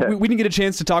 So we didn't get a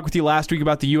chance to talk with you last week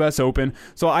about the U.S. Open.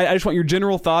 So I just want your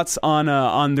general thoughts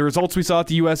on the results we saw at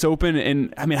the U.S. Open,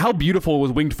 and I mean, how beautiful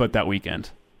was Winged Foot that weekend?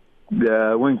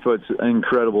 Yeah, Winged Foot's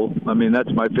incredible. I mean,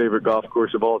 that's my favorite golf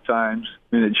course of all times.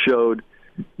 I mean, it showed.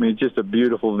 I mean, it's just a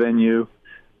beautiful venue.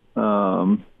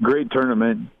 Great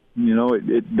tournament.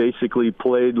 It basically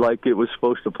played like it was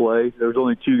supposed to play. There was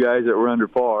only 2 guys that were under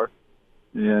par.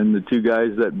 And the two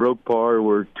guys that broke par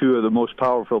were two of the most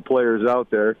powerful players out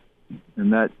there,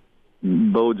 and that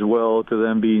bodes well to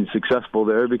them being successful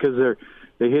there because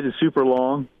they hit it super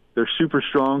long. They're super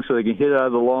strong, so they can hit out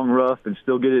of the long rough and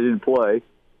still get it in play.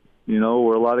 You know,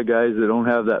 where a lot of guys that don't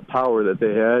have that power that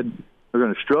they had are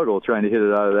going to struggle trying to hit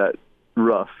it out of that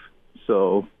rough.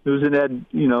 So it was it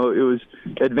was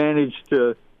advantage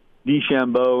to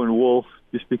DeChambeau and Wolff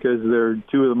just because they're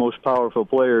two of the most powerful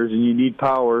players, and you need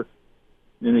power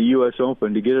in the U.S.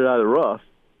 Open to get it out of the rough.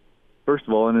 First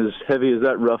of all, and as heavy as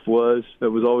that rough was, that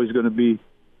was always going to be,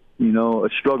 a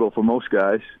struggle for most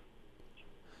guys.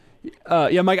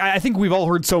 Mike, I think we've all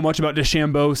heard so much about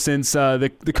DeChambeau since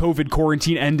the COVID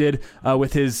quarantine ended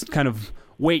with his kind of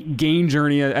weight gain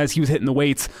journey as he was hitting the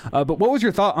weights. But what was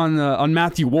your thought on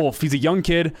Matthew Wolff? He's a young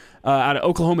kid out of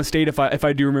Oklahoma State, if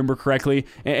I do remember correctly,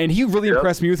 and he really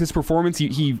impressed me with his performance.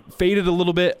 He faded a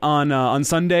little bit on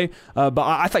Sunday, but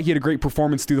I thought he had a great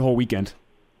performance through the whole weekend.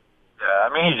 Yeah,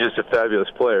 I mean, he's just a fabulous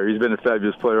player. He's been a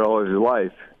fabulous player all of his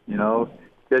life. He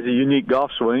has a unique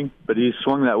golf swing, but he's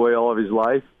swung that way all of his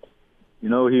life. He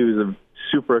was a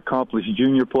super accomplished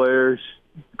junior player,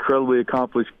 incredibly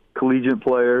accomplished collegiate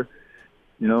player.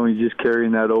 He's just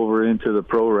carrying that over into the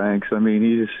pro ranks. I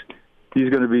mean, he's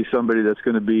going to be somebody that's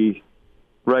going to be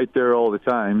right there all the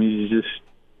time. He's just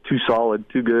too solid,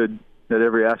 too good at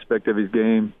every aspect of his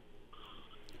game.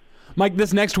 Mike,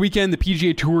 this next weekend, the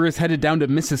PGA Tour is headed down to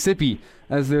Mississippi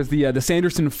as there's the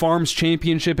Sanderson Farms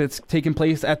Championship. It's taking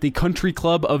place at the Country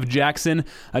Club of Jackson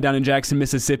down in Jackson,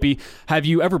 Mississippi. Have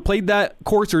you ever played that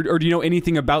course, or do you know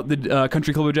anything about the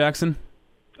Country Club of Jackson?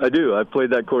 I do. I've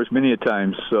played that course many a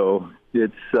time, so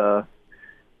it's going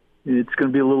to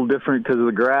be a little different because of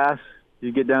the grass.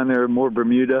 You get down there more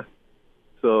Bermuda,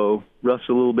 so rough's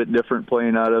a little bit different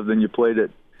playing out of than you played at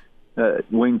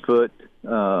Wingfoot.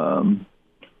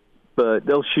 But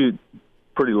they'll shoot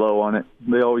pretty low on it.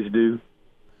 They always do,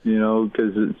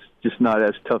 because it's just not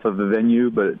as tough of a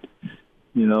venue. But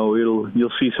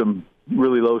you'll see some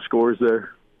really low scores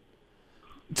there.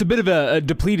 It's a bit of a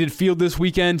depleted field this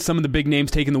weekend. Some of the big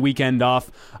names taking the weekend off.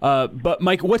 But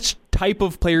Mike, what type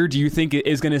of player do you think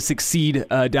is going to succeed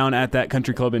down at that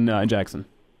country club in Jackson?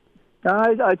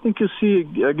 I think you'll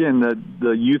see again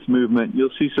the youth movement.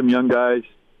 You'll see some young guys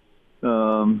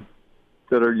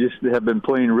that have been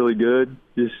playing really good,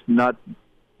 just not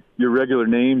your regular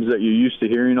names that you're used to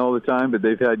hearing all the time, but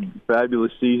they've had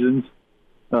fabulous seasons.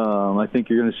 I think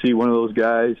you're going to see one of those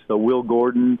guys, Will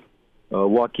Gordon,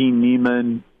 Joaquin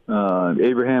Niemann,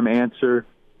 Abraham Answer,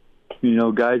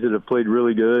 guys that have played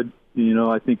really good.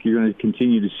 I think you're going to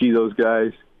continue to see those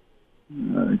guys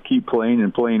keep playing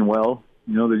and playing well.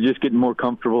 They're just getting more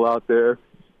comfortable out there.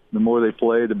 The more they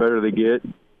play, the better they get.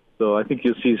 So I think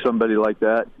you'll see somebody like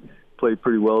that play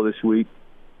pretty well this week.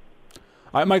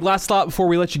 All right, Mike, last thought before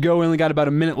we let you go. We only got about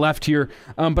a minute left here.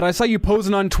 But I saw you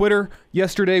posing on Twitter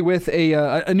yesterday with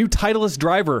a new Titleist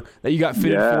driver that you got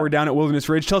fitted for down at Wilderness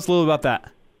Ridge. Tell us a little about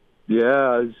that.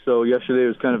 Yeah, so yesterday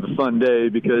was kind of a fun day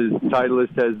because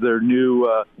Titleist has their new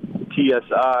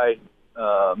TSI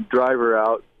driver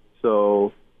out.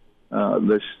 So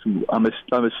I'm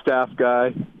a staff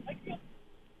guy.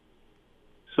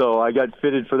 So I got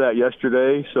fitted for that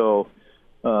yesterday. So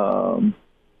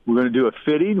we're going to do a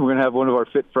fitting. We're going to have one of our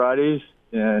Fit Fridays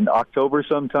in October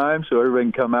sometime, so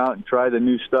everybody can come out and try the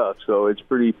new stuff. So it's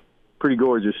pretty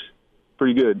gorgeous,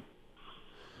 pretty good.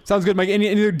 Sounds good, Mike.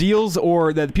 Any other deals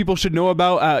or that people should know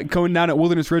about going down at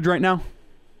Wilderness Ridge right now?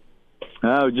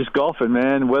 Just golfing,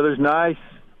 man. Weather's nice.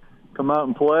 Come out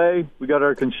and play. We got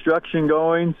our construction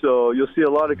going, so you'll see a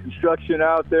lot of construction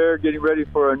out there, getting ready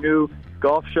for our new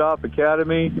golf shop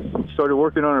academy. Started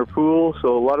working on our pool,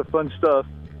 so a lot of fun stuff.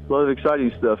 A lot of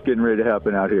exciting stuff getting ready to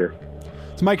happen out here.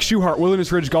 It's Mike Schuchart,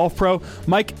 Wilderness Ridge Golf Pro.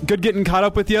 Mike, good getting caught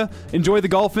up with you. Enjoy the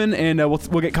golfing, and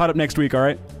we'll get caught up next week, all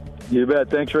right? You bet.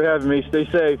 Thanks for having me. Stay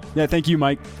safe. Yeah, thank you,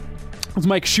 Mike. It's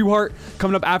Mike Schuchart.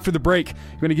 Coming up after the break,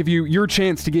 I'm going to give you your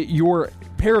chance to get your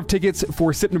pair of tickets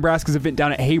for SIP Nebraska's event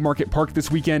down at Haymarket Park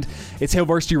this weekend. It's Hail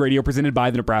Varsity Radio presented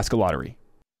by the Nebraska Lottery.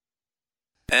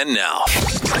 And now,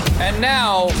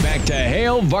 back to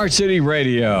Hail Varsity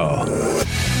Radio.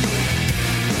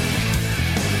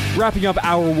 Wrapping up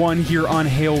hour one here on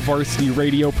Hail Varsity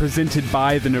Radio, presented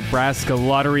by the Nebraska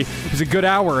Lottery. It was a good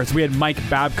hour as we had Mike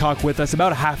Babcock with us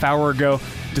about a half hour ago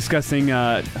discussing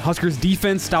Huskers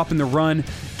defense, stopping the run,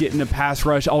 getting a pass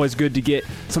rush. Always good to get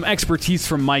some expertise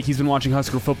from Mike. He's been watching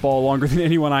Husker football longer than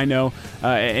anyone I know,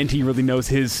 and he really knows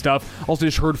his stuff. Also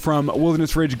just heard from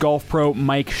Wilderness Ridge Golf Pro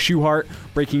Mike Schuchart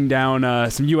breaking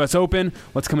down some U.S. Open,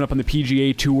 what's coming up on the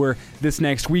PGA Tour this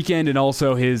next weekend, and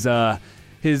also his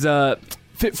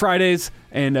Fit Fridays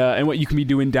and what you can be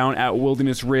doing down at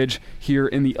Wilderness Ridge here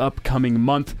in the upcoming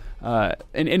month.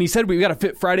 And he said we've got a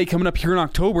Fit Friday coming up here in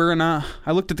October, and I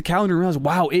looked at the calendar and realized,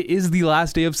 wow, it is the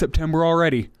last day of September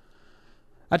already.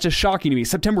 That's just shocking to me.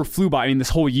 September flew by. I mean,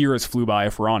 this whole year has flew by,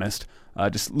 if we're honest.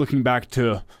 Just looking back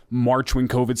to March when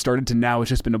COVID started to now, it's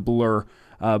just been a blur.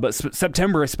 But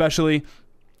September especially,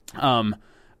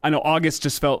 I know August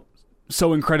just felt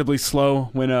so incredibly slow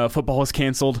when football was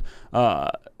canceled,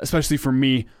 especially for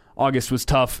me. August was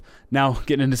tough. Now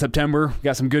getting into September, we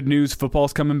got some good news.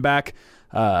 Football's coming back,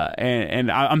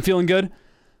 and I'm feeling good.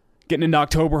 Getting into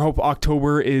October, hope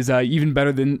October is even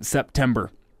better than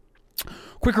September.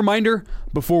 Quick reminder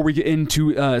before we get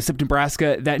into SIP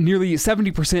Nebraska that nearly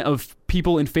 70% of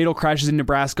people in fatal crashes in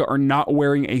Nebraska are not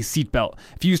wearing a seatbelt.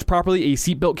 If used properly, a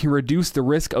seatbelt can reduce the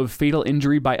risk of fatal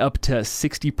injury by up to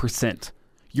 60%.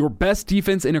 Your best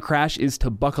defense in a crash is to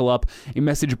buckle up. A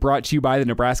message brought to you by the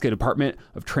Nebraska Department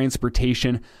of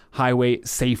Transportation Highway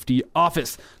Safety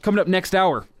Office. Coming up next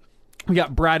hour, we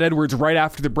got Brad Edwards right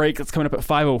after the break. That's coming up at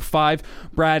 5:05.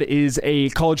 Brad is a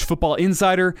college football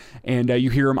insider, and you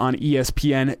hear him on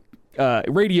ESPN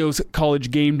Radio's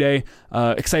College Game Day.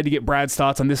 Excited to get Brad's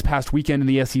thoughts on this past weekend in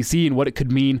the SEC and what it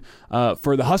could mean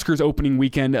for the Huskers opening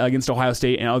weekend against Ohio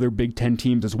State and other Big Ten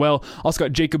teams as well. Also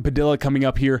got Jacob Padilla coming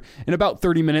up here in about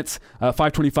 30 minutes.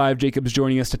 5:25, Jacob's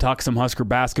joining us to talk some Husker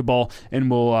basketball,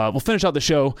 and we'll finish out the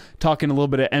show talking a little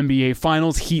bit of NBA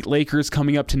Finals. Heat Lakers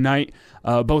coming up tonight.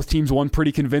 Both teams won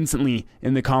pretty convincingly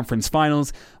in the conference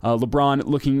finals. LeBron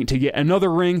looking to get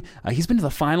another ring. He's been to the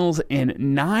finals in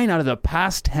 9 out of the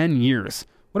past 10 years.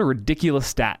 What a ridiculous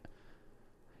stat.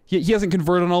 He hasn't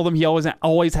converted on all of them. He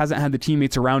always hasn't had the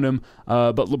teammates around him.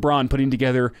 But LeBron putting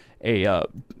together a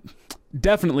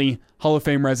definitely Hall of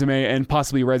Fame resume and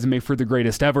possibly a resume for the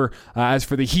greatest ever. As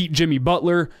for the Heat, Jimmy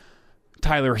Butler,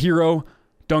 Tyler Hero,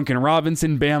 Duncan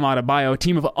Robinson, Bam Adebayo, a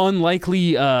team of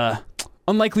unlikely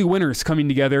winners coming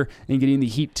together and getting the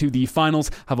Heat to the finals.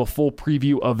 Have a full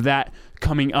preview of that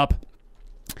coming up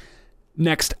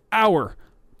next hour.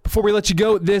 Before we let you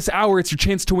go, this hour, it's your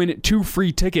chance to win 2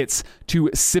 free tickets to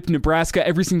SIP Nebraska.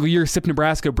 Every single year, SIP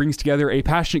Nebraska brings together a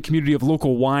passionate community of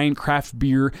local wine, craft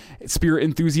beer, spirit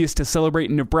enthusiasts to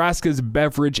celebrate Nebraska's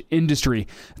beverage industry.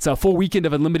 It's a full weekend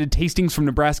of unlimited tastings from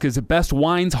Nebraska's best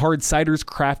wines, hard ciders,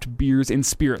 craft beers, and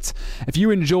spirits. If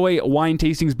you enjoy wine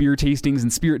tastings, beer tastings,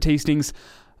 and spirit tastings,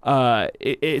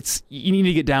 you need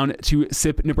to get down to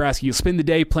SIP Nebraska. You'll spend the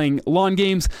day playing lawn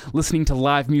games, listening to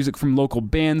live music from local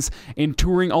bands, and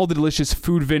touring all the delicious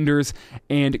food vendors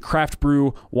and craft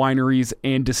brew wineries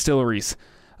and distilleries.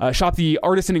 Shop the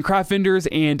artisan and craft vendors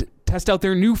and test out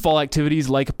their new fall activities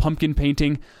like pumpkin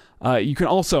painting. You can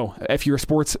also, if you're a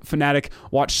sports fanatic,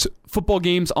 watch football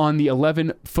games on the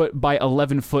 11-foot by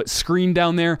 11-foot screen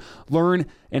down there. Learn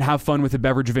and have fun with the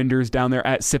beverage vendors down there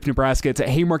at SIP Nebraska. It's at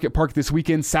Haymarket Park this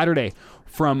weekend, Saturday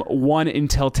from 1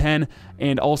 until 10,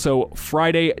 and also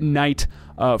Friday night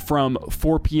from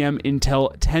 4 p.m.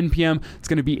 until 10 p.m. It's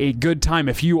going to be a good time.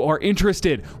 If you are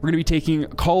interested, we're going to be taking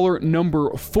caller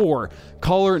number 4.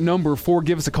 Caller number 4,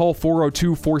 give us a call,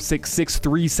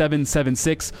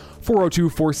 402-466-3776,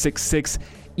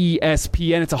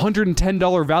 402-466-ESPN. It's a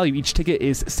 $110 value. Each ticket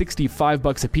is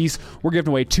 $65 a piece. We're giving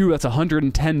away 2. That's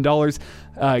 $110.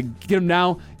 Get them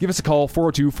now. Give us a call,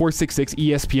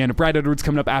 402-466-ESPN. Brad Edwards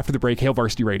coming up after the break. Hail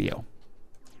Varsity Radio.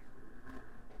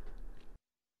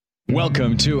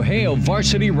 Welcome to Hail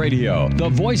Varsity Radio, the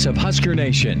voice of Husker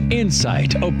Nation.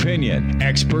 Insight, opinion,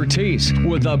 expertise,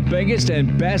 with the biggest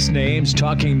and best names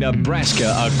talking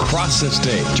Nebraska across the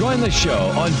state. Join the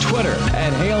show on Twitter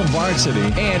at Hail Varsity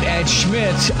and at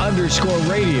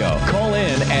Schmidt_radio. Call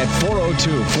in at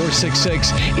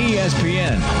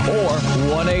 402-466-ESPN or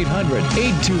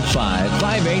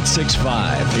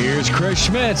 1-800-825-5865. Here's Chris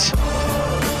Schmidt.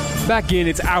 Back in,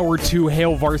 it's Hour 2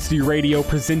 Hail Varsity Radio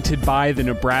presented by the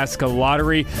Nebraska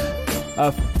Lottery.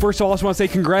 First of all, I just want to say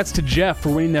congrats to Jeff for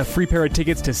winning a free pair of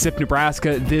tickets to SIP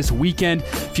Nebraska this weekend.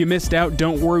 If you missed out,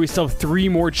 don't worry. We still have 3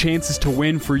 more chances to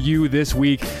win for you this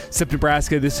week. SIP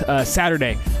Nebraska this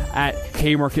Saturday at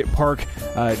Haymarket Park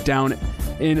down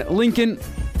in Lincoln.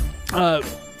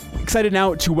 Excited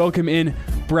now to welcome in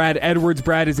Brad Edwards.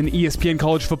 Brad is an ESPN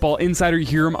college football insider. You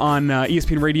hear him on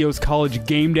ESPN Radio's College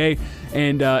Game Day.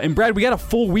 And Brad, we got a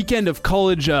full weekend of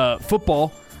college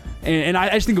football, and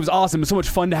I just think it was awesome. It was so much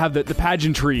fun to have the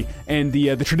pageantry and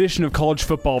the tradition of college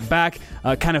football back.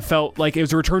 Kind of felt like it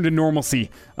was a return to normalcy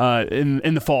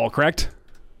in the fall, correct?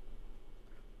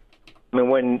 I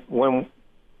mean, when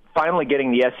finally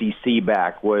getting the SEC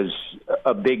back was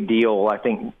a big deal, I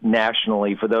think,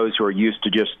 nationally for those who are used to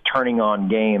just turning on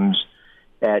games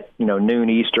at noon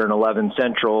Eastern, 11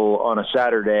 Central on a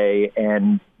Saturday,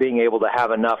 and being able to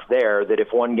have enough there that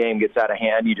if one game gets out of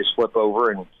hand, you just flip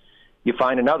over and you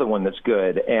find another one that's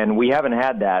good. And we haven't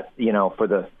had that, for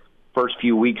the first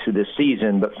few weeks of this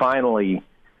season, but finally,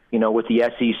 with the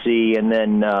SEC and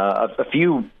then a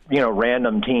few,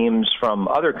 random teams from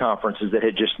other conferences that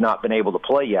had just not been able to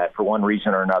play yet for one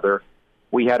reason or another,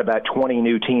 we had about 20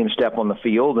 new teams step on the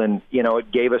field, and,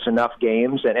 it gave us enough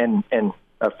games and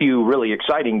a few really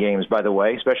exciting games, by the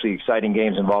way, especially exciting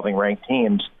games involving ranked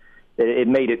teams. It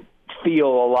made it feel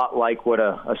a lot like what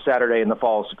a Saturday in the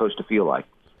fall is supposed to feel like.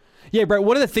 Yeah, Brett,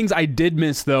 one of the things I did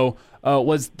miss, though,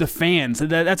 was the fans.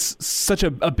 That's such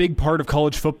a big part of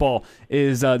college football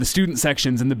is the student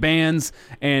sections and the bands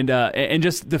and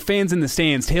just the fans in the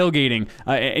stands, tailgating,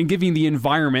 and giving the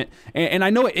environment. And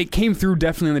I know it came through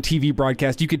definitely on the TV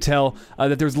broadcast. You could tell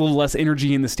that there's a little less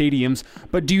energy in the stadiums.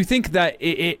 But do you think that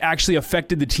it actually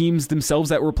affected the teams themselves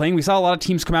that were playing? We saw a lot of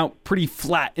teams come out pretty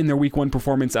flat in their Week 1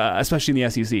 performance, especially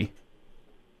in the SEC.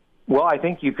 Well, I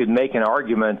think you could make an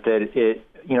argument that it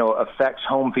affects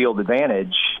home field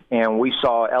advantage, and we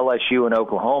saw LSU and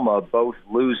Oklahoma both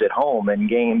lose at home in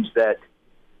games that,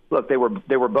 look, they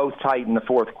were both tight in the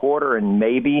fourth quarter, and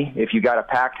maybe if you got a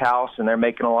packed house and they're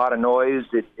making a lot of noise,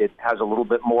 it has a little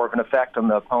bit more of an effect on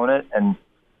the opponent and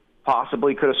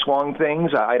possibly could have swung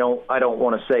things. I don't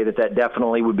want to say that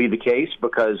definitely would be the case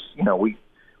because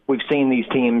we've seen these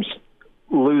teams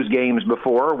lose games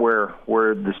before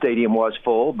where the stadium was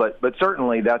full, but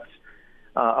certainly that's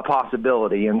a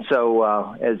possibility. And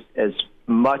so as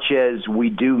much as we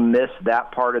do miss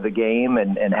that part of the game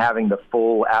and having the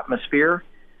full atmosphere,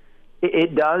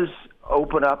 it does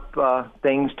open up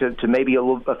things to maybe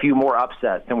a few more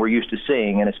upsets than we're used to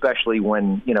seeing, and especially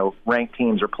when ranked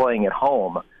teams are playing at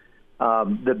home.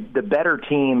 The better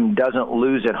team doesn't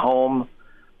lose at home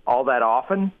all that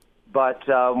often, but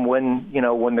when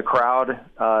the crowd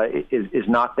is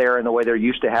not there in the way they're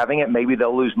used to having it, maybe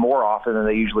they'll lose more often than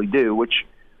they usually do, which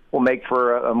will make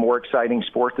for a more exciting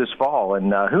sport this fall.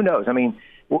 And who knows? I mean,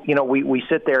 we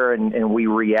sit there and we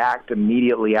react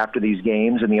immediately after these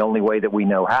games in the only way that we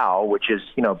know how, which is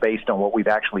based on what we've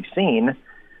actually seen.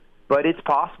 But it's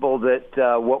possible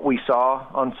that what we saw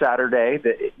on Saturday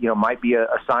that might be a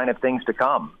sign of things to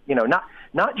come.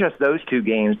 Not just those two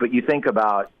games, but you think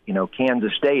about,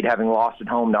 Kansas State having lost at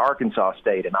home to Arkansas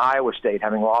State and Iowa State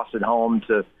having lost at home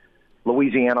to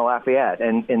Louisiana Lafayette.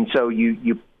 And so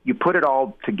you put it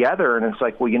all together and it's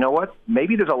like, well, you know what?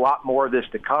 Maybe there's a lot more of this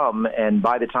to come. And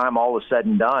by the time all is said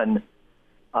and done,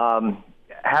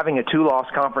 having a 2-loss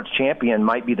conference champion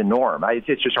might be the norm.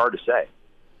 It's just hard to say.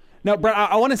 Now, Brett,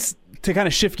 I want to kind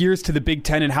of shift gears to the Big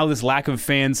Ten and how this lack of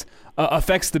fans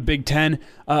affects the Big Ten.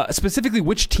 Specifically,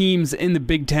 which teams in the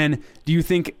Big Ten do you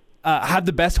think have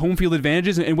the best home field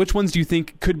advantages, and which ones do you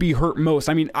think could be hurt most?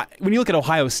 I mean, when you look at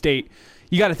Ohio State,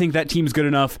 you got to think that team's good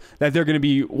enough that they're going to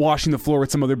be washing the floor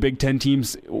with some other Big Ten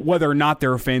teams, whether or not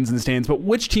there are fans in the stands. But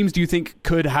which teams do you think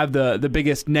could have the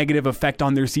biggest negative effect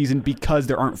on their season because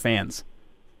there aren't fans?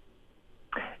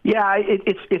 Yeah,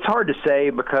 it's hard to say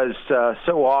because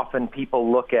so often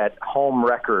people look at home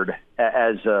record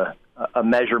as a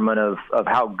measurement of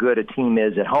how good a team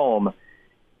is at home.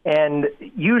 And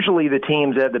usually the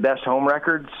teams that have the best home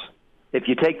records, if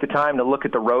you take the time to look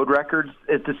at the road records,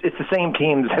 it's the same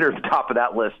teams that are at the top of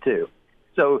that list too.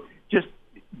 So just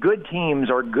good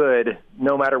teams are good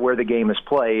no matter where the game is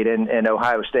played, and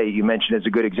Ohio State, you mentioned, is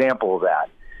a good example of that.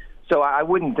 So I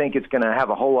wouldn't think it's going to have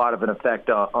a whole lot of an effect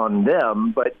on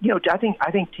them, but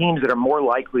I think teams that are more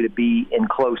likely to be in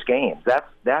close games,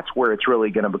 that's where it's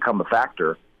really going to become a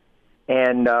factor.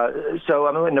 And so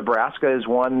I mean, Nebraska is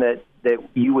one that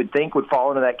you would think would fall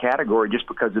into that category just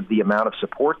because of the amount of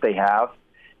support they have.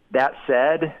 That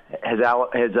said,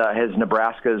 has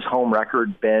Nebraska's home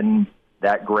record been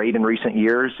that great in recent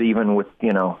years, even with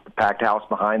the packed house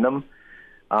behind them?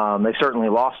 They certainly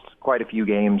lost quite a few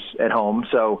games at home,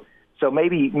 so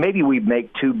maybe we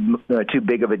make too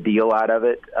big of a deal out of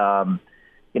it.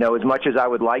 As much as I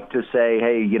would like to say,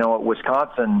 hey,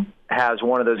 Wisconsin has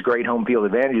one of those great home field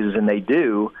advantages, and they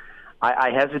do,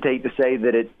 I hesitate to say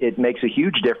that it makes a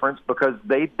huge difference because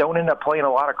they don't end up playing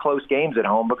a lot of close games at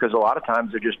home because a lot of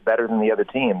times they're just better than the other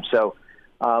team. So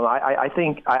I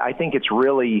think it's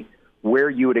really where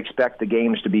you would expect the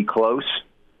games to be close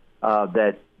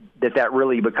that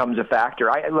really becomes a factor.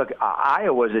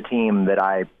 Iowa's a team that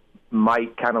I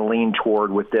might kind of lean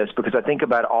toward with this because I think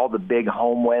about all the big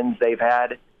home wins they've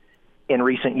had in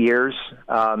recent years.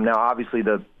 Now, obviously,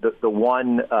 the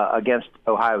one against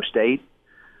Ohio State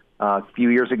a few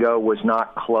years ago was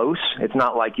not close. It's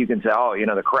not like you can say,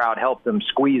 the crowd helped them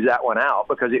squeeze that one out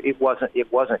because it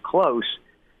wasn't close.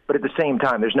 But at the same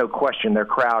time, there's no question their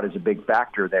crowd is a big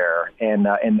factor there, and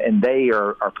they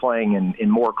are playing in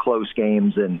more close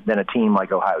games than a team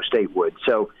like Ohio State would.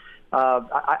 So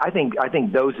I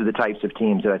think those are the types of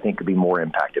teams that I think could be more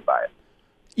impacted by it.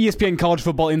 ESPN college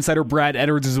football insider Brad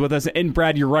Edwards is with us. And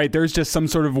Brad, you're right. There's just some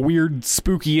sort of weird,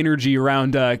 spooky energy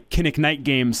around Kinnick night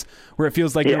games where it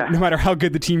feels like no matter how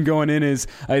good the team going in is,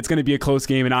 it's going to be a close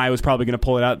game, and Iowa's probably going to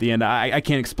pull it out at the end. I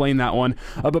can't explain that one.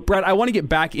 But Brad, I want to get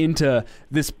back into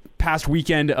this past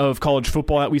weekend of college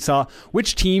football that we saw.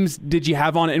 Which teams did you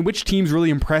have on, and which teams really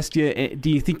impressed you? Do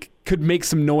you think could make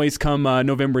some noise come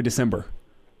November, December?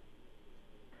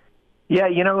 Yeah,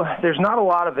 there's not a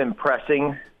lot of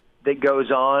impressing that goes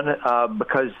on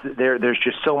because there's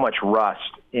just so much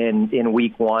rust in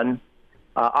week one.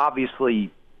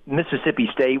 Obviously, Mississippi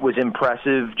State was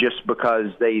impressive just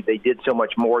because they did so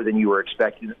much more than you were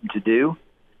expecting them to do.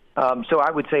 So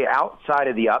I would say outside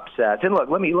of the upsets, and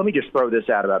look, let me just throw this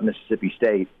out about Mississippi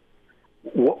State.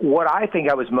 What I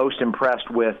think I was most impressed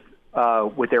with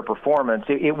their performance,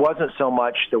 it wasn't so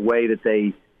much the way that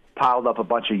they piled up a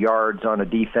bunch of yards on a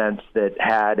defense that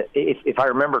had, if I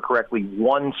remember correctly,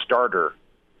 one starter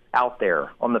out there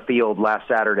on the field last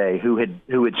Saturday who had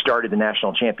started the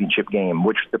national championship game,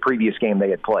 which the previous game they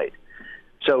had played.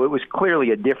 So it was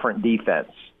clearly a different defense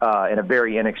and a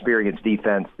very inexperienced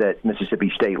defense that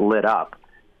Mississippi State lit up.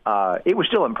 It was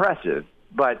still impressive,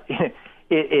 but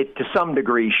it to some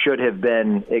degree should have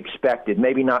been expected.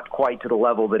 Maybe not quite to the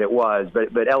level that it was,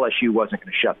 but LSU wasn't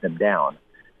going to shut them down.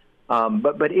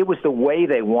 But it was the way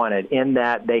they won it, in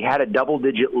that they had a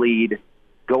double-digit lead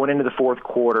going into the fourth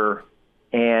quarter,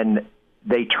 and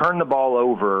they turned the ball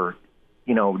over,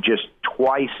 just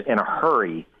twice in a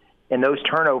hurry, and those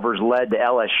turnovers led to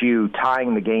LSU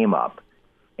tying the game up.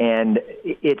 And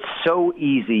it's so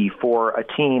easy for a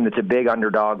team that's a big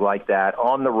underdog like that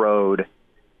on the road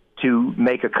to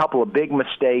make a couple of big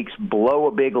mistakes, blow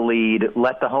a big lead,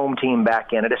 let the home team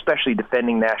back in it, especially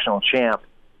defending national champ,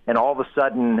 and all of a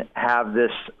sudden have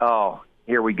this,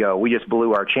 here we go, we just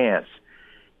blew our chance,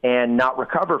 and not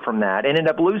recover from that and end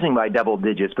up losing by double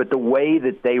digits. But the way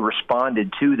that they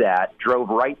responded to that, drove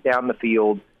right down the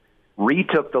field,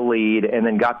 retook the lead, and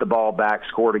then got the ball back,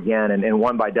 scored again, and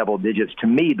won by double digits. To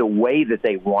me, the way that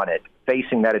they won it,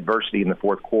 facing that adversity in the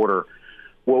fourth quarter,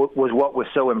 was what was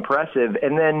so impressive.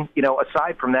 And then,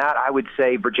 aside from that, I would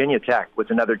say Virginia Tech was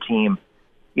another team.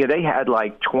 They had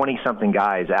like 20-something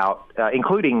guys out,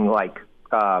 including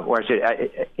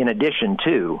in addition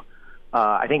to,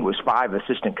 I think it was 5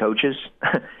 assistant coaches.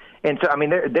 And so,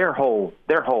 their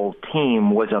whole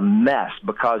team was a mess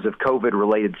because of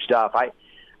COVID-related stuff.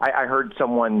 I heard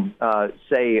someone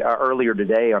say earlier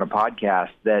today on a podcast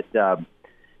that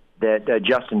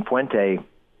Justin Fuente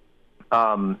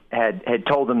had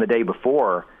told them the day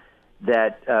before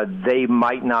that they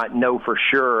might not know for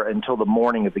sure until the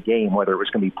morning of the game whether it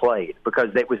was going to be played, because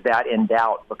it was that in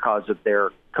doubt because of their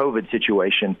COVID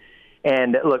situation.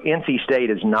 And look, NC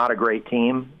State is not a great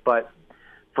team, but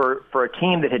for a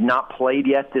team that had not played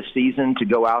yet this season to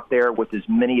go out there with as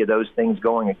many of those things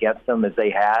going against them as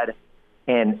they had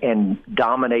and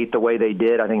dominate the way they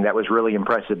did, I think that was really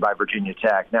impressive by Virginia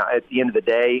Tech. Now, at the end of the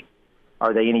day,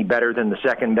 are they any better than the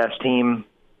second best team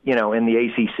in the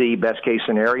ACC best case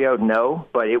scenario? No,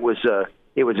 but it was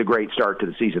a great start to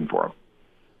the season for them.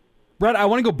 Brett, I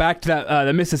want to go back to that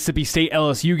the Mississippi State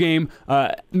LSU game.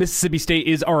 Mississippi State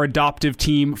is our adoptive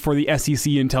team for the SEC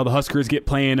until the Huskers get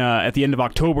playing at the end of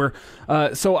October.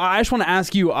 So I just want to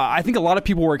ask you, I think a lot of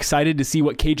people were excited to see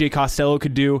what KJ Costello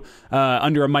could do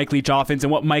under a Mike Leach offense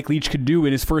and what Mike Leach could do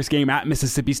in his first game at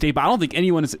Mississippi State. But I don't think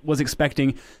anyone was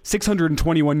expecting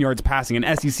 621 yards passing,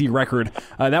 an SEC record.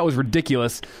 That was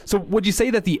ridiculous. So would you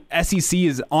say that the SEC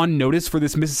is on notice for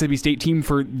this Mississippi State team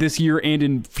for this year and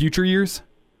in future years?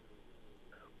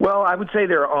 Well, I would say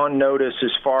they're on notice as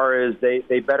far as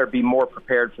they better be more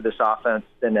prepared for this offense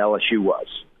than LSU was.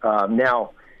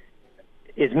 Now,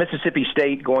 is Mississippi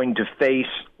State going to face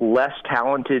less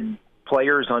talented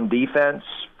players on defense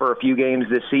for a few games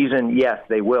this season? Yes,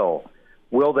 they will.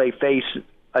 Will they face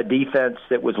a defense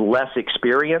that was less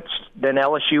experienced than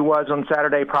LSU was on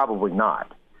Saturday? Probably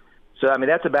not. So,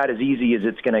 that's about as easy as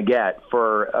it's going to get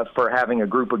for having a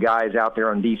group of guys out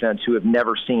there on defense who have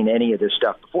never seen any of this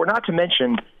stuff before. Not to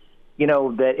mention,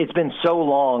 that it's been so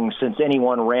long since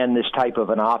anyone ran this type of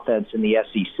an offense in the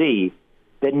SEC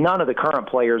that none of the current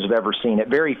players have ever seen it.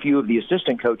 Very few of the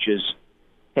assistant coaches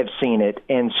have seen it.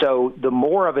 And so the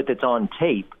more of it that's on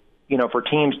tape, for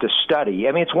teams to study.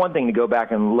 It's one thing to go back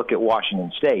and look at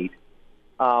Washington State.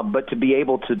 But to be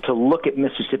able to look at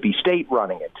Mississippi State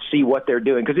running it, to see what they're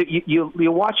doing. Because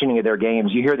you're watching any of their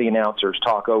games, you hear the announcers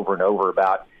talk over and over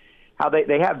about how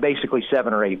they have basically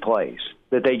 7 or 8 plays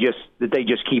that they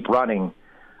just keep running.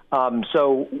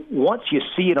 So once you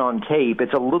see it on tape,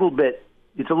 it's a little bit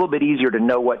easier to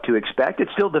know what to expect.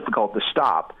 It's still difficult to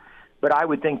stop, but I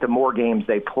would think the more games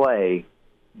they play,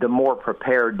 the more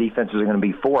prepared defenses are going to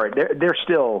be for it. They're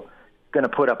still going to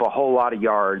put up a whole lot of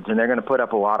yards, and they're going to put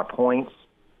up a lot of points.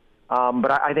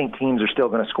 But I think teams are still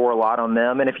going to score a lot on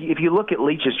them. And if you look at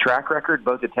Leach's track record,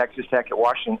 both at Texas Tech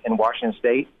and Washington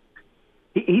State,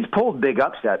 he's pulled big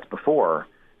upsets before.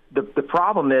 The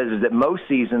problem is that most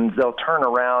seasons they'll turn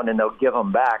around and they'll give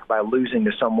them back by losing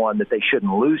to someone that they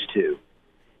shouldn't lose to.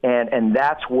 And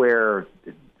that's where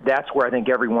I think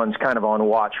everyone's kind of on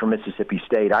watch for Mississippi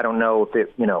State. I don't know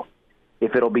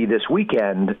if it'll be this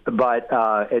weekend, but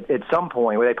at some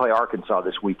point where they play Arkansas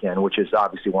this weekend, which is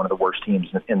obviously one of the worst teams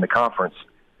in the conference.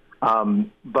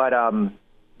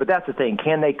 But that's the thing.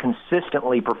 Can they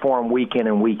consistently perform week in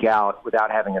and week out without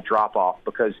having a drop-off?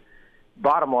 Because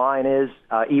bottom line is,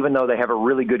 even though they have a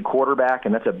really good quarterback,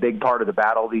 and that's a big part of the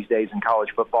battle these days in college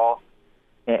football,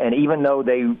 and even though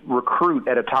they recruit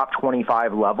at a top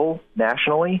 25 level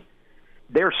nationally,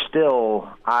 they're still,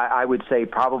 I would say,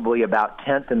 probably about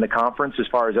 10th in the conference as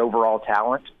far as overall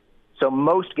talent. So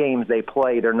most games they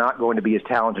play, they're not going to be as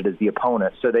talented as the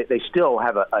opponent. So they still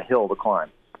have a hill to climb.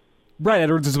 Brad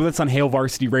Edwards is with us on Hail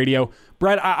Varsity Radio.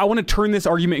 Brad, I want to turn this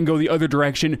argument and go the other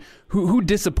direction. Who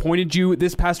disappointed you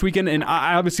this past weekend? And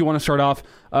I obviously want to start off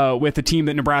with a team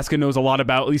that Nebraska knows a lot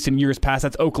about, at least in years past.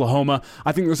 That's Oklahoma.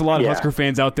 I think there's a lot of Husker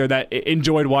fans out there that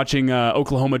enjoyed watching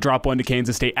Oklahoma drop one to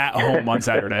Kansas State at home on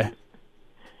Saturday.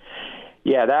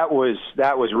 Yeah, that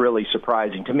was really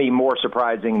surprising. To me, more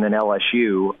surprising than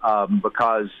LSU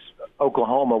because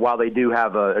Oklahoma, while they do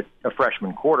have a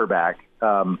freshman quarterback,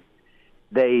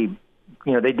 they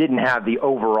didn't have the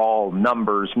overall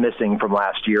numbers missing from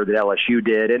last year that LSU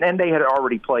did, and they had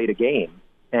already played a game.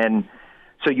 And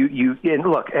so and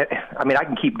look, I mean, I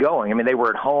can keep going. I mean, they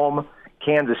were at home.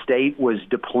 Kansas State was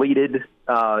depleted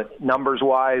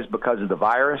numbers-wise because of the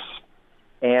virus.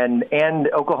 And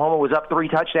Oklahoma was up 3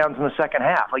 touchdowns in the second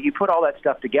half. Like, you put all that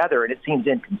stuff together, and it seems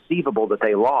inconceivable that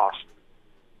they lost,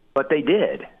 but they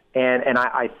did. And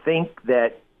I think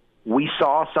that we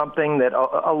saw something that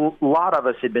a lot of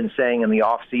us had been saying in the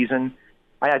off season.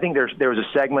 I think there's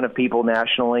a segment of people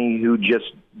nationally who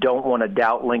just don't want to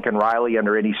doubt Lincoln Riley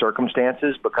under any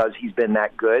circumstances because he's been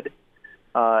that good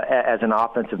as an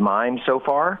offensive mind so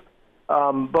far.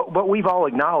 But we've all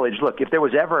acknowledged, look, if there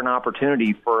was ever an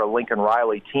opportunity for a Lincoln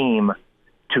Riley team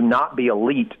to not be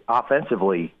elite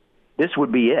offensively, this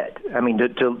would be it. I mean,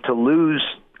 to lose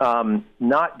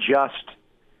not just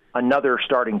another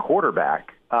starting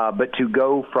quarterback, but to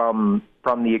go from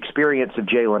the experience of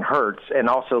Jalen Hurts and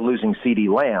also losing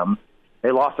CeeDee Lamb.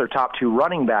 They lost their top 2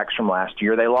 running backs from last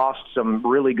year. They lost some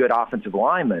really good offensive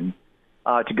linemen.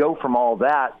 To go from all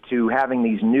that to having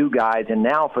these new guys, and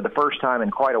now for the first time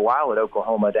in quite a while at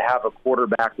Oklahoma, to have a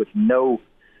quarterback with no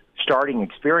starting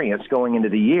experience going into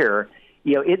the year,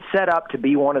 it's set up to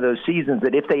be one of those seasons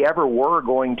that if they ever were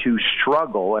going to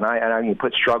struggle, and I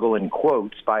put struggle in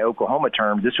quotes by Oklahoma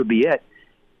terms, this would be it.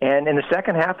 And in the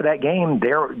second half of that game,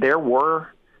 there were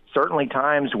certainly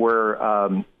times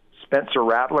where Spencer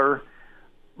Rattler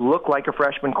looked like a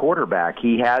freshman quarterback.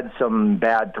 He had some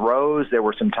bad throws. There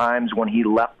were some times when he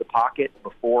left the pocket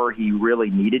before he really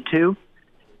needed to,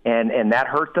 and that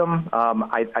hurt them.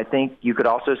 I think you could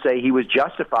also say he was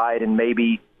justified in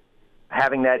maybe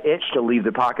having that itch to leave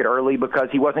the pocket early because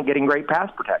he wasn't getting great pass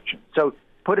protection. So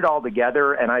put it all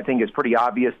together, and I think it's pretty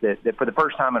obvious that for the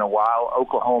first time in a while,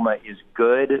 Oklahoma is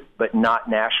good but not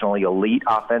nationally elite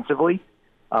offensively.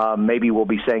 Maybe we'll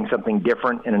be saying something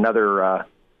different in another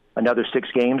 6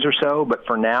 games or so. But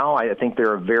for now, I think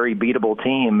they're a very beatable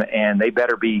team, and they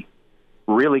better be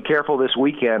really careful this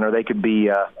weekend or they could be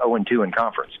 0-2 in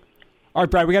conference. All right,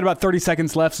 Brad, we got about 30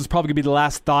 seconds left, so it's probably going to be the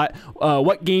last thought.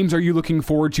 What games are you looking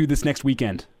forward to this next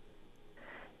weekend?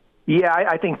 Yeah,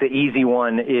 I think the easy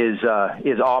one is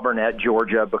Auburn at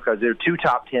Georgia because they're 2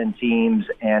 top 10 teams,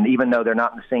 and even though they're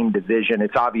not in the same division,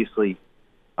 it's obviously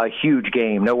a huge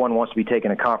game. No one wants to be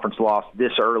taking a conference loss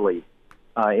this early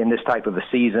in this type of a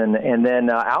season. And then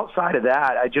outside of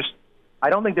that, I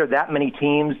don't think there are that many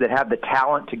teams that have the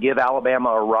talent to give Alabama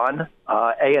a run.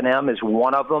 A&M is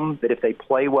one of them that if they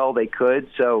play well, they could.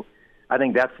 So I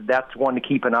think that's one to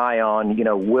keep an eye on.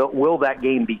 Will that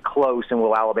game be close, and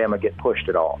will Alabama get pushed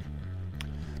at all?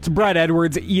 It's Brad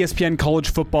Edwards, ESPN College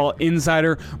Football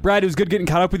Insider. Brad, it was good getting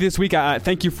caught up with you this week.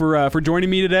 Thank you for joining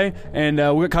me today, and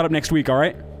we'll get caught up next week, all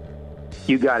right?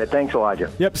 You got it. Thanks,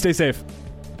 Elijah. Yep, stay safe.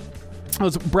 That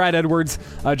was Brad Edwards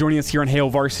joining us here on Hail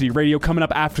Varsity Radio. Coming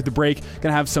up after the break,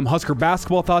 going to have some Husker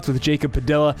basketball thoughts with Jacob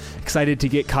Padilla. Excited to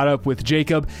get caught up with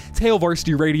Jacob. It's Hail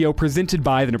Varsity Radio, presented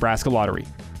by the Nebraska Lottery.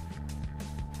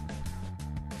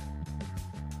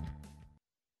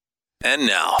 And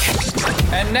now,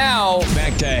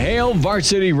 back to Hail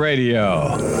Varsity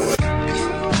Radio.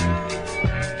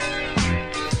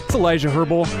 It's Elijah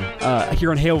Herbal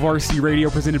here on Hail Varsity Radio,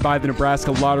 presented by the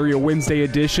Nebraska Lottery, a Wednesday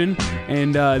edition.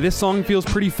 And this song feels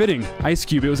pretty fitting. Ice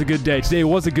Cube, it was a good day. Today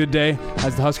was a good day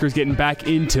as the Huskers getting back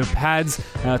into pads.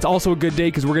 It's also a good day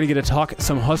because we're going to get to talk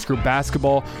some Husker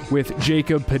basketball with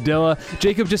Jacob Padilla.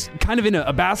 Jacob, just kind of in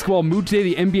a basketball mood today.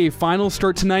 The NBA Finals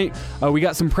start tonight. We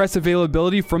got some press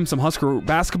availability from some Husker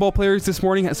basketball players this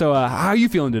morning. So how are you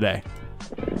feeling today?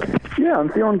 Yeah, I'm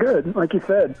feeling good. Like you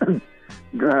said,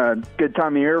 good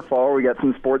time of year, fall. We got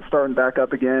some sports starting back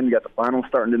up again. We got the finals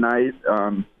starting tonight.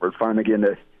 We're finally getting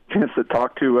a chance to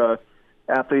talk to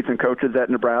athletes and coaches at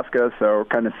Nebraska. So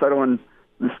kind of starting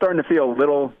to feel a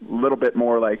little bit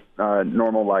more like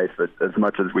normal life as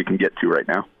much as we can get to right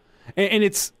now. And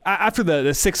it's after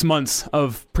the 6 months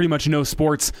of pretty much no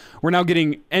sports, we're now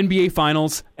getting NBA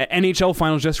Finals, NHL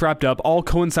Finals just wrapped up, all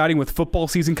coinciding with football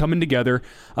season coming together.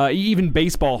 Even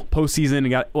baseball postseason. We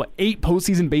got 8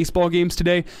 postseason baseball games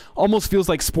today. Almost feels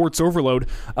like sports overload.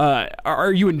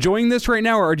 Are you enjoying this right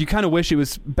now, or do you kind of wish it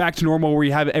was back to normal where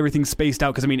you have everything spaced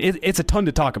out? Because, I mean, it's a ton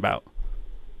to talk about.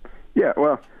 Yeah,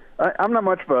 well, I'm not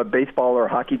much of a baseball or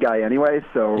hockey guy anyway,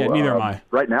 so yeah, neither am I.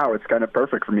 Right now it's kind of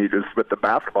perfect for me just with the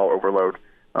basketball overload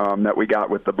that we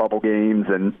got with the bubble games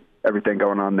and everything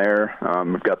going on there.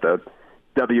 We've got the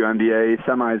WNBA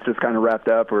semis just kind of wrapped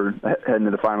up. We're heading to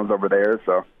the finals over there.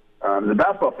 So the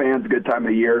basketball fan's a good time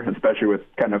of the year, especially with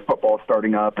kind of football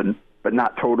starting up, but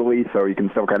not totally, so you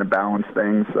can still kind of balance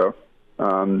things. So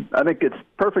I think it's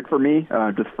perfect for me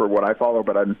just for what I follow,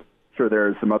 but I'm sure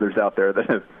there's some others out there that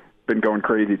have been going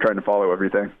crazy trying to follow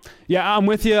everything. Yeah, I'm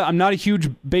with you. I'm not a huge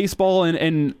baseball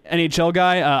and NHL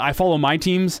guy. I follow my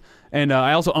teams, and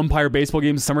I also umpire baseball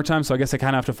games in summertime, so I guess I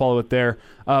kind of have to follow it there.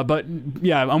 But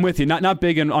yeah, I'm with you. Not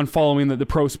big on following the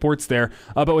pro sports there.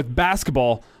 But with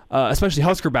basketball, especially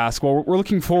Husker basketball, we're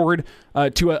looking forward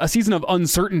to a season of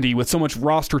uncertainty with so much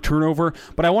roster turnover.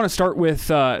 But I want to start with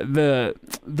the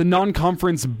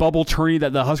non-conference bubble tourney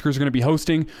that the Huskers are going to be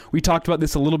hosting. We talked about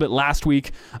this a little bit last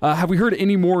week. Have we heard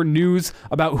any more news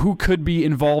about who could be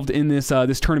involved in this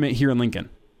tournament here in Lincoln?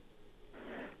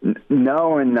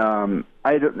 No, and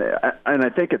I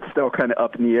think it's still kind of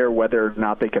up in the air whether or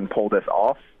not they can pull this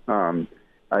off. I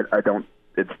don't.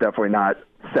 It's definitely not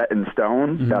set in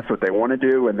stone. Mm-hmm. That's what they want to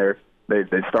do, and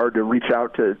they started to reach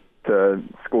out to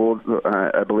schools.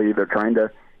 I believe they're trying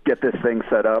to get this thing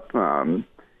set up.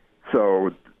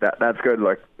 So that's good.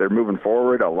 Like, they're moving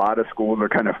forward. A lot of schools are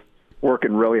kind of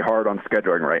working really hard on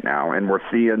scheduling right now, and we're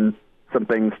seeing some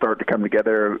things start to come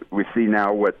together. We see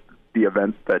now what the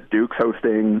event that Duke's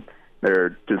hosting.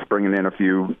 They're just bringing in a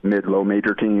few mid-low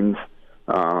major teams.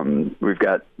 We've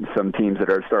got some teams that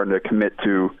are starting to commit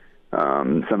to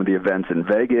some of the events in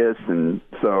Vegas, and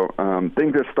so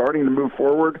things are starting to move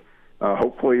forward.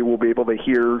 Hopefully we'll be able to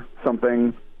hear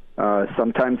something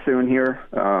sometime soon here,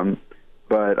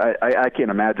 but I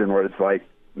can't imagine what it's like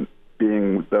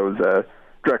being those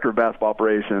director of basketball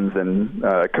operations and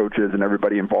coaches and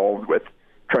everybody involved with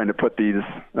trying to put these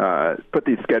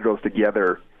schedules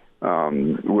together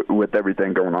with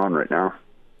everything going on right now.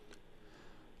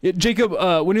 Yeah, Jacob,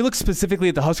 when you look specifically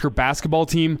at the Husker basketball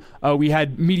team, we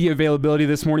had media availability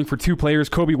this morning for 2 players,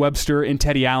 Kobe Webster and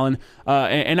Teddy Allen.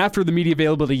 And after the media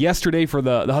availability yesterday for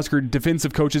the Husker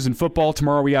defensive coaches in football,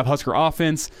 tomorrow we have Husker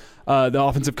offense, the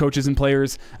offensive coaches and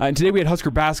players. And today we had Husker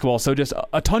basketball, so just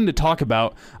a ton to talk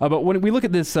about. But when we look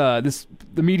at the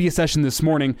media session this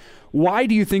morning, why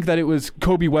do you think that it was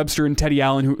Kobe Webster and Teddy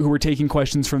Allen who were taking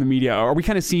questions from the media? Are we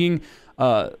kind of seeing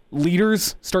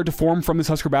leaders start to form from this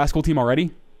Husker basketball team already?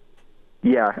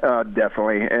 Yeah,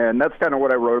 definitely. And that's kind of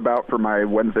what I wrote about for my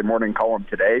Wednesday morning column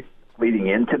today, leading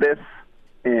into this.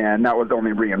 And that was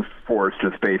only reinforced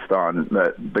just based on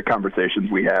the conversations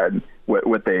we had,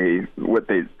 what they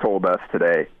told us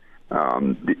today.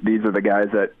 These are the guys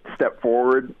that stepped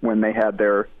forward when they had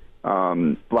their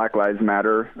Black Lives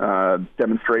Matter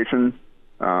demonstration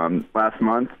last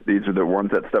month. These are the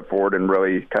ones that stepped forward and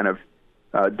really kind of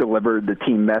delivered the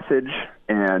team message.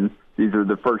 And these are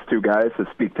the first 2 guys to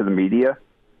speak to the media.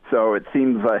 So it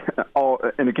seems like all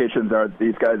indications are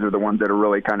these guys are the ones that are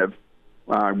really kind of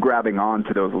grabbing on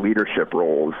to those leadership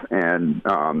roles and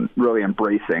really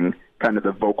embracing kind of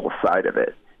the vocal side of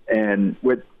it. And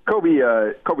with Kobe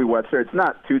Webster, it's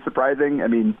not too surprising. I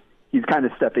mean, he's kind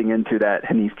of stepping into that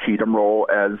Hanif Cheatham role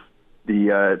as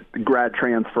the grad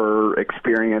transfer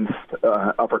experienced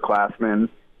upperclassman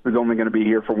who's only going to be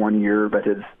here for 1 year, but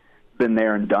has been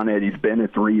there and done it. He's been a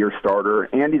 3-year starter,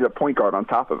 and he's a point guard on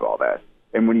top of all that.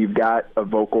 And when you've got a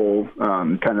vocal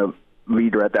kind of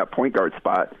leader at that point guard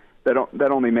spot,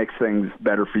 that only makes things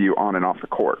better for you on and off the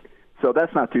court. So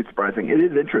that's not too surprising. It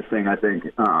is interesting, I think,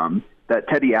 that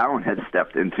Teddy Allen has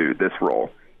stepped into this role.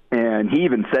 And he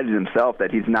even said it himself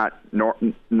that he's not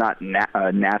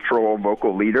a natural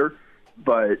vocal leader,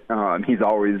 but he's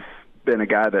always been a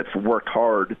guy that's worked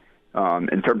hard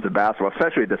in terms of basketball,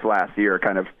 especially this last year,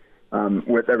 kind of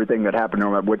with everything that happened to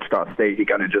him at Wichita State. He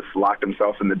kind of just locked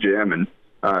himself in the gym and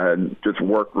just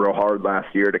worked real hard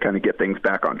last year to kind of get things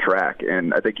back on track.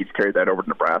 And I think he's carried that over to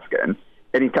Nebraska. And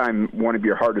anytime one of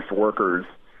your hardest workers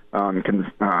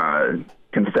can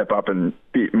step up and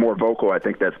be more vocal, I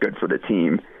think that's good for the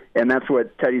team. And that's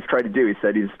what Teddy's tried to do. He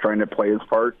said he's trying to play his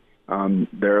part.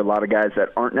 There are a lot of guys that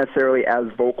aren't necessarily as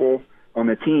vocal on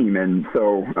the team, and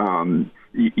so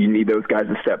you need those guys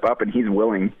to step up, and he's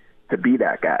willing to be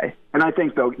that guy. And I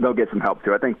think they'll get some help,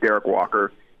 too. I think Derek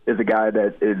Walker is a guy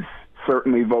that is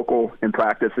certainly vocal in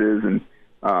practices, and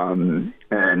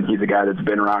he's a guy that's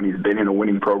been around. He's been in a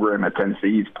winning program at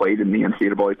Tennessee. He's played in the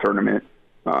NCAA tournament.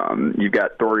 You've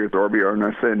got Thor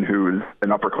Thorbjornsen, who's an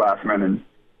upperclassman,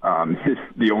 and he's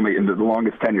the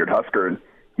longest tenured Husker, and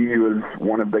he was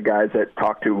one of the guys that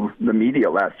talked to the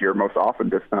media last year most often,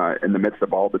 just in the midst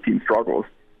of all the team struggles.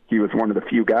 He was one of the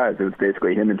few guys. It was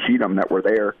basically him and Cheatham that were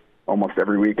there almost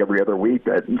every week, every other week,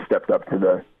 that stepped up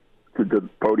to the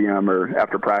podium or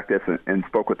after practice and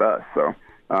spoke with us. So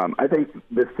I think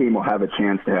this team will have a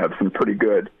chance to have some pretty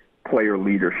good player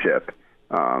leadership,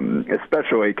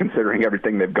 especially considering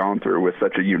everything they've gone through with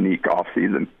such a unique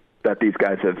offseason that these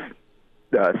guys have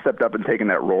stepped up and taken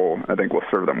that role. I think will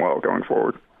serve them well going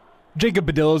forward. Jacob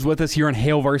Badillo is with us here on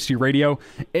Hail Varsity Radio.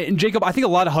 And Jacob, I think a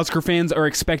lot of Husker fans are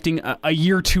expecting a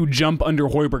year two jump under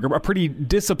Hoiberg. A pretty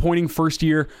disappointing first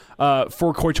year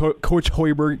for Coach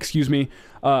Hoiberg,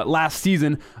 last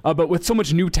season. But with so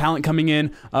much new talent coming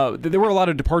in, there were a lot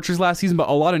of departures last season, but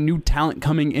a lot of new talent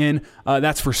coming in,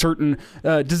 that's for certain.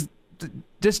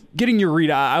 Just getting your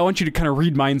read, I want you to kind of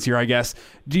read minds here, I guess.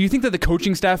 Do you think that the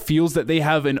coaching staff feels that they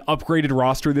have an upgraded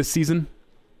roster this season?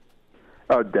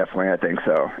 Oh, definitely, I think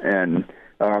so. And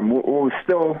we'll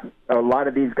still, a lot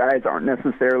of these guys aren't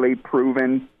necessarily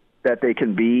proven that they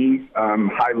can be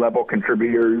high-level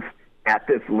contributors at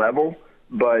this level,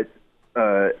 but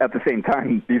at the same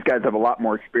time, these guys have a lot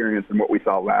more experience than what we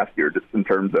saw last year, just in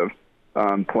terms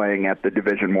of playing at the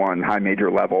Division I high major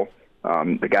level.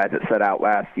 The guys that set out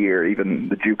last year, even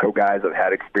the JUCO guys have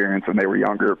had experience when they were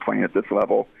younger playing at this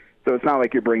level. So it's not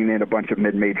like you're bringing in a bunch of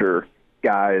mid-major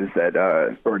guys that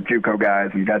or JUCO guys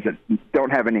and guys that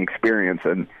don't have any experience,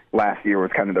 and last year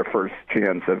was kind of their first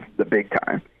chance of the big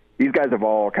time. These guys have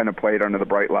all kind of played under the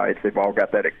bright lights. They've all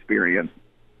got that experience.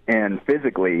 And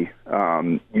physically,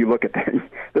 you look at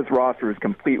this roster is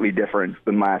completely different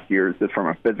than last year's, just from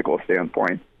a physical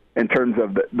standpoint, in terms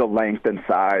of the length and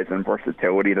size and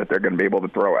versatility that they're going to be able to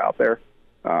throw out there.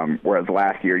 Whereas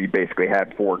last year you basically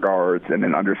had 4 guards and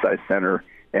an undersized center,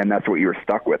 and that's what you were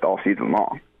stuck with all season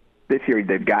long. This year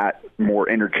they've got more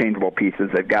interchangeable pieces.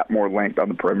 They've got more length on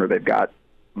the perimeter. They've got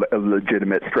a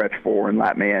legitimate stretch 4 and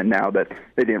lat man now that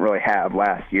they didn't really have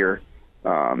last year.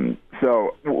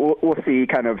 So we'll see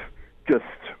kind of just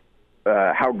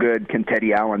how good can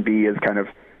Teddy Allen be as kind of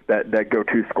that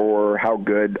go-to scorer. How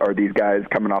good are these guys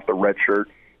coming off the red shirt?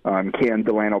 Can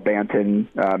Delano Banton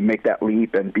make that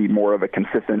leap and be more of a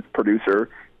consistent producer,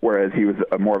 whereas he was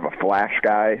more of a flash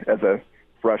guy as a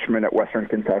freshman at Western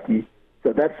Kentucky?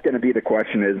 So that's going to be the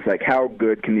question, is like, how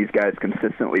good can these guys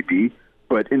consistently be?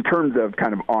 But in terms of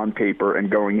kind of on paper and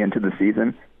going into the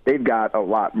season, they've got a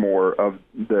lot more of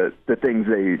the things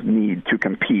they need to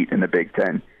compete in the Big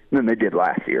Ten than they did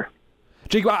last year.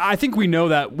 Jake, I think we know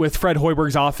that with Fred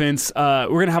Hoiberg's offense, we're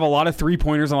going to have a lot of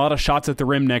three-pointers and a lot of shots at the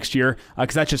rim next year,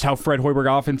 because that's just how Fred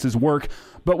Hoiberg offenses work.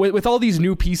 But with all these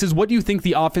new pieces, what do you think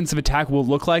the offensive attack will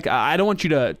look like? I don't want you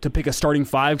to pick a starting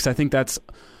 5, because I think that's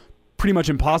pretty much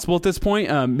impossible at this point.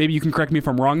 Maybe you can correct me if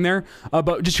I'm wrong there.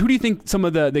 But just who do you think some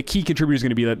of the key contributors are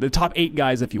going to be, the top 8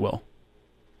 guys, if you will?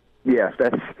 Yeah,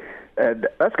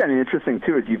 that's kind of interesting,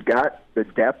 too, is you've got the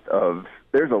depth of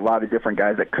 – there's a lot of different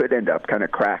guys that could end up kind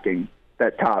of cracking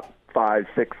that top 5,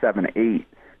 6, 7, 8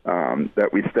 that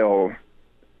we still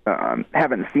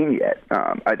haven't seen yet.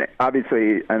 I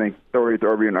think Thor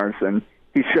Thorbjornsen,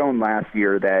 he's shown last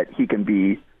year that he can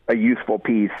be a useful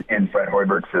piece in Fred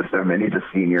Hoiberg's system, and he's a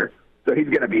senior. So he's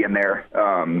going to be in there.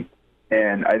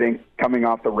 And I think coming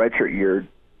off the redshirt year,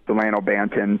 Delano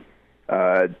Banton,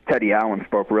 Teddy Allen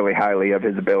spoke really highly of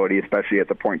his ability, especially at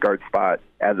the point guard spot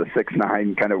as a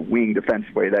 6'9", kind of wing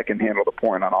defensively that can handle the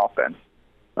point on offense.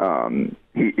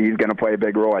 He's going to play a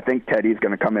big role. I think Teddy's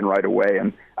going to come in right away,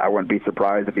 and I wouldn't be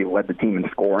surprised if he led the team in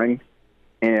scoring.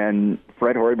 And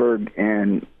Fred Hoiberg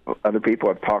and other people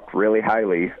have talked really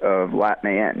highly of Lat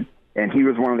Mayen, and he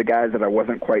was one of the guys that I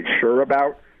wasn't quite sure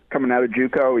about coming out of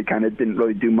JUCO. He kind of didn't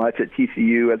really do much at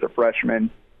TCU as a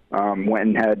freshman. Went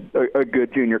and had a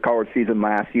good junior college season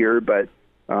last year, but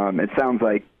it sounds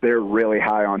like they're really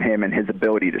high on him and his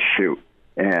ability to shoot.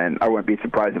 And I wouldn't be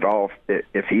surprised at all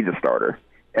if he's a starter.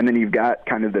 And then you've got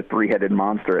kind of the three-headed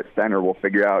monster at center. We'll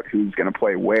figure out who's going to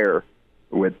play where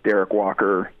with Derek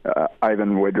Walker,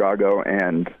 Ivan Ouedraogo,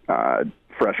 and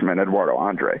freshman Eduardo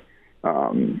Andre.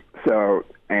 And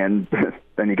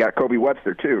then you got Kobe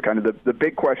Webster, too. Kind of the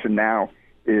big question now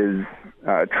is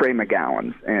Trey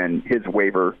McGowan's and his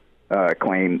waiver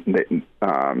claim. That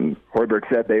Hoiberg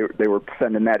said they were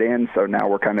sending that in, so now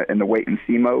we're kind of in the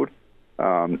wait-and-see mode.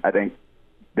 I think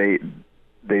they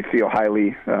feel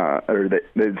highly, or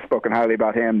they've spoken highly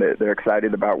about him. They're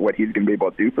excited about what he's going to be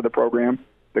able to do for the program.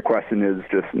 The question is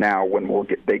just now when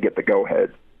they get the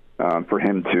go-ahead for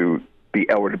him to be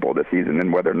eligible this season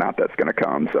and whether or not that's going to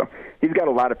come. So he's got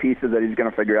a lot of pieces that he's going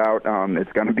to figure out.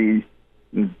 It's going to be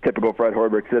typical Fred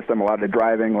Hoiberg system, a lot of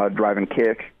driving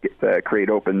kick, create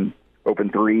open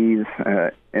threes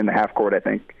in the half court. I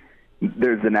think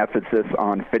there's an emphasis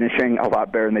on finishing a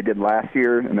lot better than they did last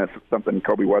year, and that's something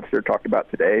Kobe Webster talked about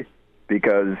today,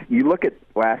 because you look at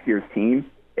last year's team,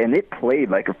 and it played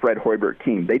like a Fred Hoiberg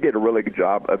team. They did a really good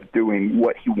job of doing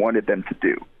what he wanted them to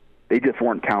do. They just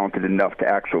weren't talented enough to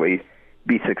actually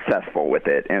be successful with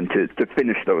it and to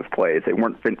finish those plays.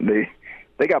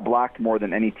 They got blocked more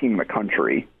than any team in the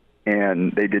country,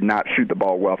 and they did not shoot the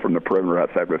ball well from the perimeter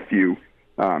outside of a few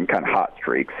kind of hot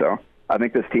streaks. So I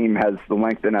think this team has the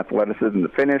length and athleticism to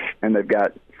finish, and they've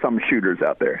got some shooters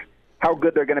out there. How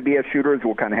good they're going to be as shooters,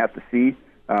 we'll kind of have to see.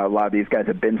 A lot of these guys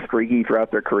have been streaky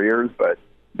throughout their careers, but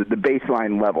the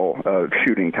baseline level of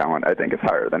shooting talent, I think, is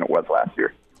higher than it was last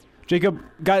year. Jacob,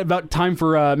 got about time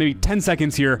for maybe 10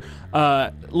 seconds here.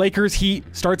 Lakers Heat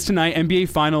starts tonight, NBA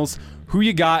Finals. Who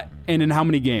you got, and in how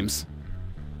many games?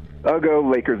 I'll go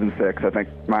Lakers in 6. I think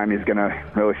Miami's going to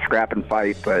really scrap and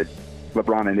fight, but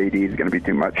LeBron and AD is going to be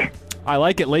too much. I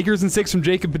like it. Lakers in 6 from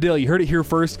Jacob Padilla. You heard it here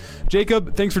first.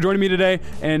 Jacob, thanks for joining me today,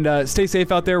 and stay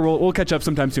safe out there. We'll catch up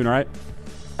sometime soon, all right?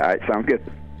 All right, sounds good.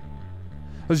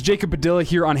 That was Jacob Padilla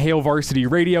here on Hail Varsity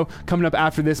Radio. Coming up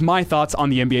after this, my thoughts on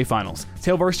the NBA Finals. It's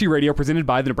Hail Varsity Radio presented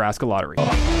by the Nebraska Lottery.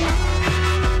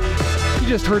 You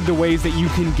just heard the ways that you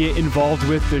can get involved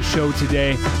with the show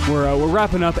today. We're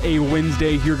wrapping up a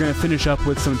Wednesday. You're going to finish up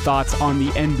with some thoughts on the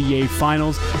NBA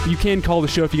Finals. You can call the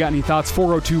show if you got any thoughts.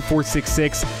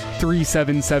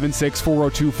 402-466-3776,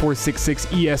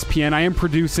 402-466-ESPN. I am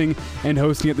producing and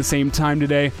hosting at the same time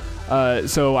today.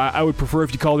 So I would prefer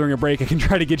if you call during a break. I can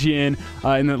try to get you in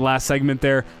the last segment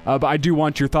there. But I do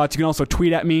want your thoughts. You can also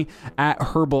tweet at me at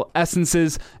Herbal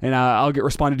Essences, and I'll get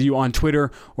responded to you on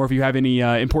Twitter. Or if you have any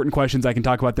important questions, I can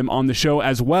talk about them on the show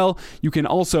as well. You can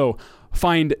also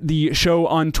find the show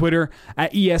on Twitter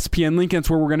at ESPN Lincoln. That's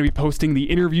where we're going to be posting the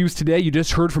interviews today. You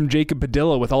just heard from Jacob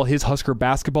Padilla with all his Husker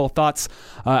basketball thoughts,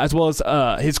 as well as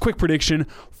his quick prediction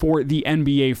for the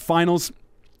NBA Finals.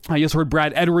 I just heard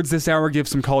Brad Edwards this hour give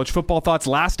some college football thoughts.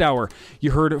 Last hour, you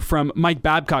heard from Mike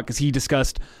Babcock as he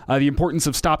discussed the importance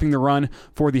of stopping the run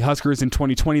for the Huskers in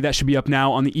 2020. That should be up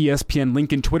now on the ESPN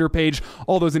Lincoln Twitter page.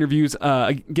 All those interviews,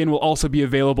 again, will also be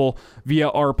available via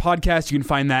our podcast. You can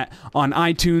find that on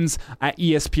iTunes at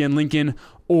ESPN Lincoln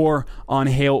or on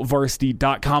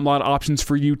HailVarsity.com. A lot of options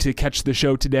for you to catch the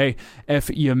show today if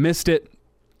you missed it.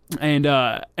 And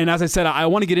as I said, I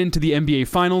want to get into the NBA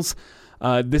Finals.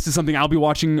 This is something I'll be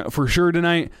watching for sure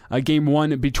tonight. Game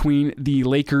 1 between the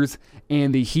Lakers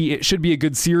and the Heat. It should be a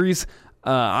good series.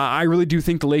 I really do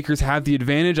think the Lakers have the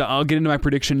advantage. I'll get into my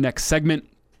prediction next segment.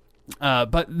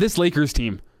 But this Lakers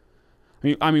team,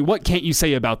 I mean, what can't you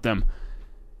say about them?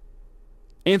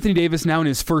 Anthony Davis now in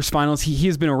his first finals. He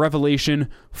has been a revelation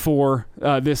for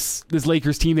this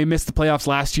Lakers team. They missed the playoffs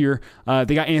last year.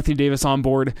 They got Anthony Davis on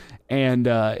board, and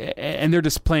they're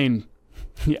just playing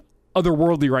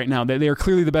otherworldly right now. They are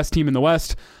clearly the best team in the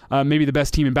West, maybe the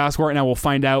best team in basketball right now. We'll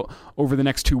find out over the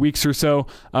next 2 weeks or so.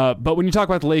 But when you talk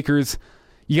about the Lakers,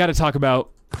 you got to talk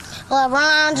about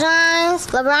LeBron James.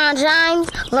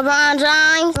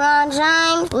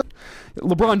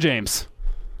 LeBron James.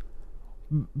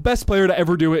 Best player to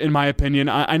ever do it, in my opinion.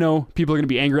 I know people are going to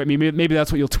be angry at me. Maybe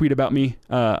that's what you'll tweet about me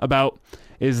about,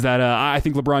 is that I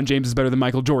think LeBron James is better than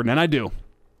Michael Jordan, and I do.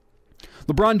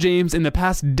 LeBron James, in the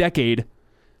past decade,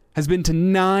 has been to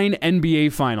 9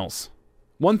 NBA Finals.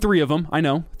 Won 3 of them, I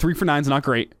know. 3 for 9 is not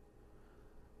great.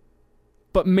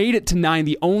 But made it to 9.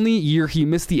 The only year he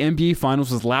missed the NBA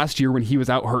Finals was last year when he was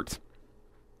out hurt.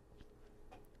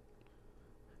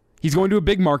 He's going to a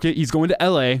big market. He's going to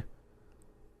LA.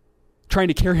 Trying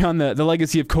to carry on the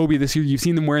legacy of Kobe this year. You've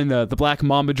seen them wearing the black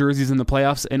Mamba jerseys in the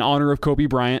playoffs in honor of Kobe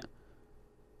Bryant.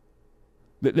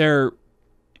 Their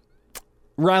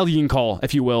rallying call,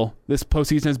 if you will, this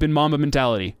postseason has been Mamba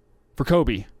mentality for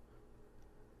Kobe.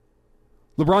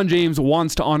 LeBron James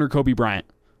wants to honor Kobe Bryant.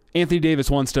 Anthony Davis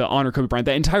wants to honor Kobe Bryant.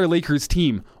 That entire Lakers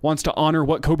team wants to honor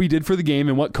what Kobe did for the game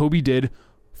and what Kobe did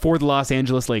for the Los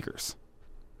Angeles Lakers.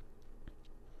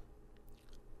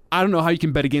 I don't know how you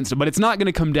can bet against it, but it's not going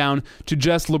to come down to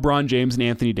just LeBron James and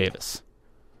Anthony Davis.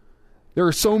 There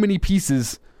are so many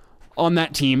pieces on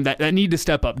that team that need to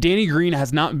step up. Danny Green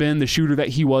has not been the shooter that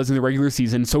he was in the regular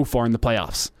season so far in the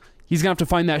playoffs. He's going to have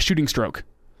to find that shooting stroke.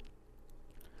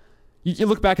 You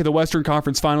look back at the Western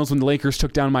Conference Finals when the Lakers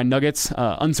took down my Nuggets.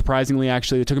 Unsurprisingly,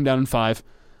 actually, they took them down in 5.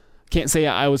 Can't say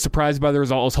I was surprised by the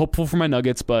result. I was hopeful for my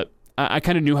Nuggets, but I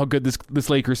kind of knew how good this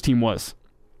Lakers team was.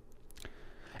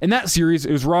 In that series,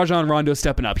 it was Rajon Rondo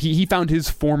stepping up. He found his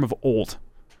form of old.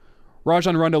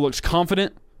 Rajon Rondo looked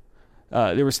confident.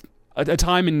 There was a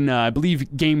time in, I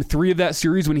believe, Game 3 of that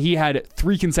series when he had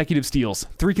 3 consecutive steals.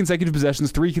 3 consecutive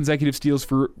possessions, 3 consecutive steals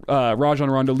for Rajon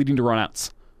Rondo, leading to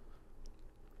runouts.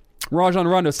 Rajon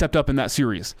Rondo stepped up in that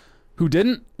series. Who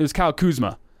didn't? It was Kyle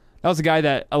Kuzma. That was a guy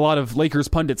that a lot of Lakers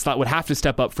pundits thought would have to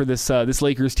step up for this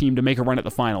Lakers team to make a run at the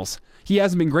finals. He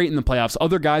hasn't been great in the playoffs.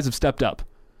 Other guys have stepped up.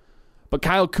 But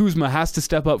Kyle Kuzma has to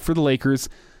step up for the Lakers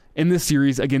in this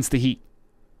series against the Heat.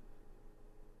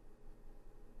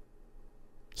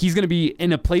 He's going to be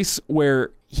in a place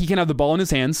where he can have the ball in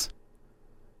his hands.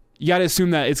 You got to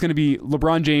assume that it's going to be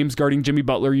LeBron James guarding Jimmy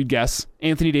Butler, you'd guess.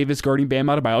 Anthony Davis guarding Bam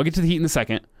Adebayo. I'll get to the Heat in a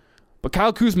second. But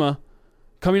Kyle Kuzma,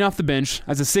 coming off the bench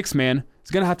as a 6th man,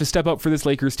 is going to have to step up for this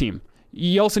Lakers team.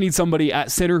 You also need somebody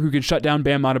at center who can shut down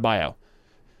Bam Adebayo.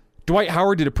 Dwight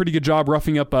Howard did a pretty good job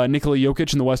roughing up Nikola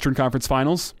Jokic in the Western Conference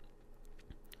Finals.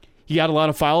 He had a lot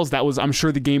of fouls. That was, I'm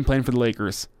sure, the game plan for the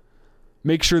Lakers.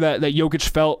 Make sure that Jokic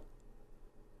felt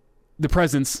the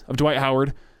presence of Dwight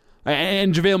Howard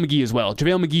and JaVale McGee as well.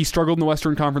 JaVale McGee struggled in the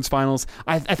Western Conference Finals.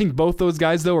 I think both those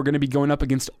guys, though, are going to be going up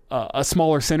against a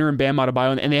smaller center in Bam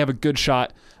Adebayo, and they have a good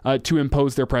shot to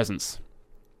impose their presence.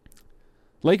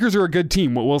 Lakers are a good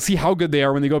team. We'll see how good they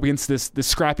are when they go up against this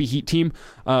scrappy Heat team.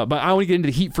 But I want to get into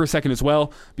the Heat for a second as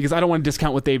well, because I don't want to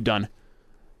discount what they've done.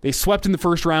 They swept in the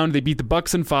first round. They beat the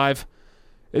Bucks in 5,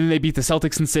 and then they beat the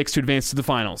Celtics in 6 to advance to the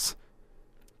finals.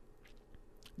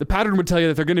 The pattern would tell you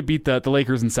that they're going to beat the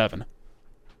Lakers in 7.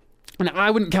 And I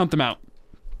wouldn't count them out.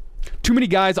 Too many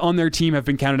guys on their team have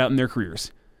been counted out in their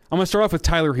careers. I'm going to start off with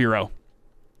Tyler Hero.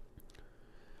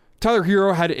 Tyler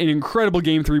Hero had an incredible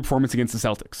Game 3 performance against the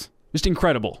Celtics. Just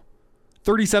incredible.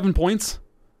 37 points.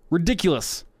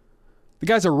 Ridiculous. The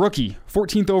guy's a rookie.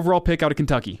 14th overall pick out of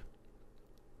Kentucky.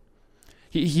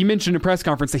 He mentioned in a press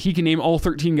conference that he can name all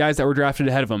 13 guys that were drafted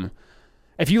ahead of him.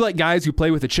 If you like guys who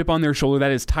play with a chip on their shoulder,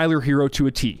 that is Tyler Hero to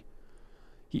a T.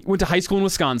 He went to high school in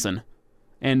Wisconsin.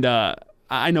 And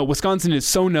I know Wisconsin is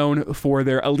so known for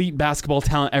their elite basketball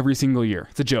talent every single year.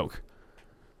 It's a joke.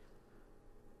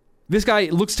 This guy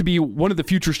looks to be one of the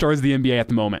future stars of the NBA at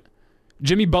the moment.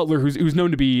 Jimmy Butler, who's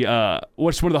known to be one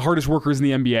of the hardest workers in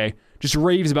the NBA, just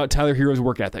raves about Tyler Hero's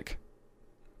work ethic.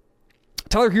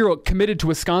 Tyler Hero committed to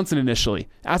Wisconsin initially.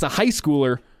 As a high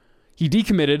schooler, he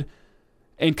decommitted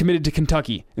and committed to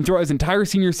Kentucky. And throughout his entire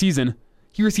senior season,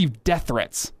 he received death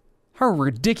threats. How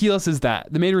ridiculous is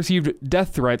that? The man received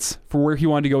death threats for where he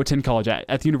wanted to go attend college at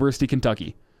the University of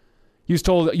Kentucky. He was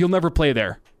told, you'll never play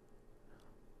there.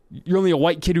 You're only a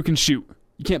white kid who can shoot.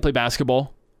 You can't play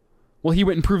basketball. Well, he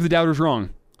went and proved the doubters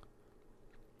wrong.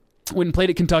 Went and played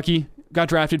at Kentucky, got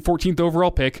drafted, 14th overall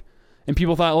pick, and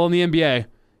people thought, well, in the NBA,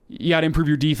 you got to improve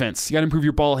your defense. You got to improve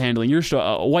your ball handling. You're just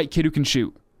a white kid who can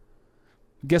shoot.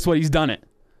 Guess what? He's done it.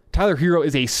 Tyler Hero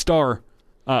is a star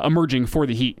emerging for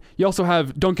the Heat. You also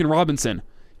have Duncan Robinson.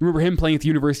 You remember him playing at the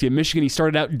University of Michigan. He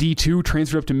started out D2,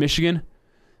 transferred up to Michigan.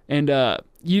 And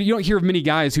you don't hear of many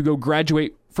guys who go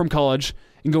graduate from college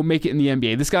and go make it in the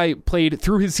NBA. This guy played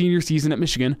through his senior season at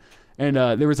Michigan. And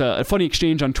there was a funny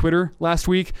exchange on Twitter last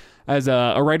week as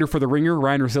a writer for The Ringer,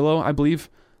 Ryan Russillo, I believe,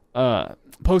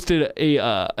 posted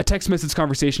a text message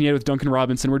conversation he had with Duncan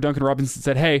Robinson, where Duncan Robinson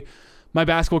said, hey, my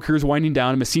basketball career is winding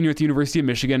down. I'm a senior at the University of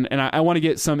Michigan, and I want to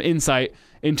get some insight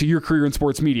into your career in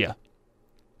sports media.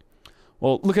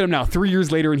 Well, look at him now, 3 years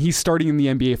later, and he's starting in the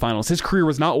NBA Finals. His career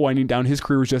was not winding down. His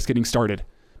career was just getting started.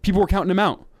 People were counting him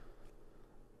out.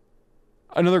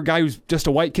 Another guy who's just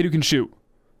a white kid who can shoot.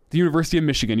 The University of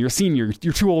Michigan. You're a senior.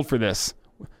 You're too old for this.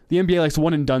 The NBA likes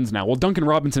one and dones now. Well, Duncan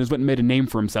Robinson has went and made a name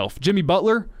for himself. Jimmy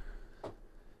Butler,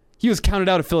 he was counted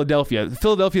out of Philadelphia. The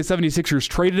Philadelphia 76ers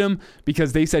traded him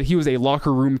because they said he was a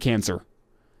locker room cancer.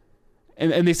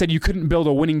 And they said you couldn't build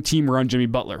a winning team around Jimmy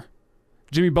Butler.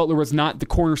 Jimmy Butler was not the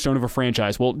cornerstone of a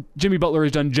franchise. Well, Jimmy Butler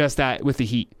has done just that with the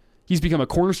Heat. He's become a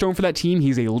cornerstone for that team.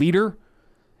 He's a leader.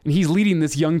 And he's leading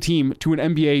this young team to an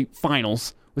NBA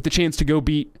Finals with the chance to go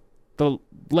beat the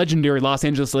legendary Los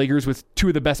Angeles Lakers with two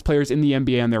of the best players in the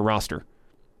NBA on their roster.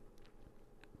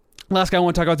 Last guy I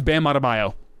want to talk about is Bam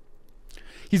Adebayo.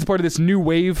 He's a part of this new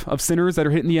wave of centers that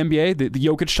are hitting the NBA, the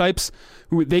Jokic types,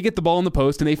 who they get the ball in the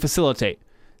post and they facilitate.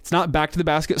 It's not back to the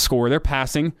basket score. They're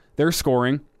passing. They're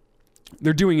scoring.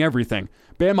 They're doing everything.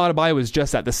 Bam Adebayo is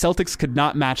just that. The Celtics could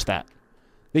not match that.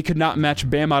 They could not match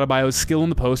Bam Adebayo's skill in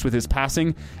the post with his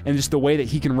passing and just the way that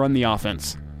he can run the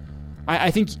offense. I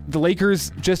think the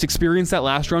Lakers just experienced that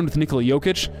last round with Nikola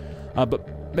Jokic, but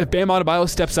if Bam Adebayo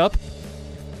steps up,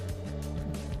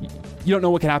 you don't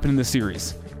know what can happen in this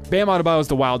series. Bam Adebayo is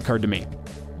the wild card to me.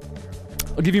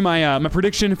 I'll give you my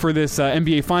prediction for this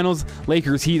NBA Finals,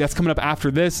 Lakers Heat. That's coming up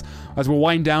after this as we'll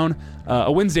wind down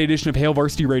a Wednesday edition of Hail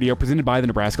Varsity Radio presented by the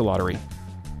Nebraska Lottery.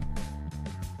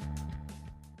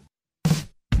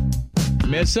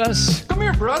 Miss us? Come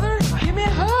here, brother. Give me a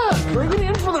hug. Bring it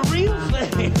in for the real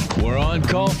thing. We're on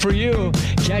call for you.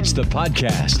 Catch the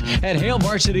podcast at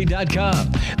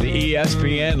HailVarsity.com, the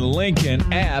ESPN Lincoln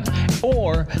app,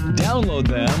 or download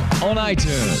them on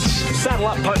iTunes. Saddle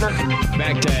up, partner.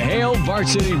 Back to Hail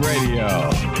Varsity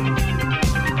Radio.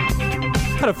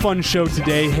 Had a fun show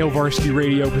today. Hail Varsity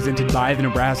Radio presented by the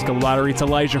Nebraska Lottery. It's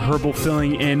Elijah Herbal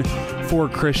filling in for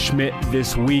Chris Schmidt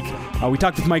this week. We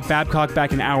talked with Mike Babcock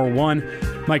back in Hour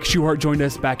 1. Mike Schuhart joined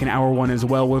us back in Hour 1 as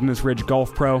well, Wilderness Ridge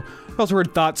Golf Pro. We also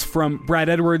heard thoughts from Brad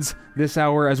Edwards this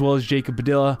hour, as well as Jacob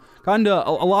Padilla. Got into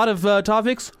a lot of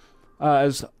topics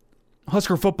as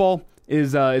Husker football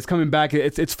is coming back.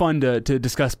 It's fun to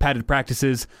discuss padded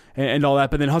practices and all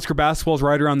that, but then Husker basketball is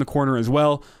right around the corner as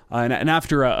well. And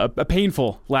after a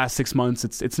painful last 6 months,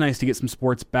 it's nice to get some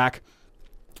sports back.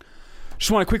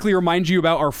 Just want to quickly remind you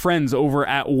about our friends over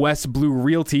at West Blue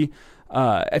Realty.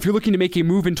 If you're looking to make a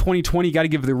move in 2020, you got to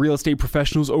give the real estate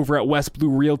professionals over at West Blue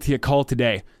Realty a call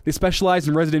today. They specialize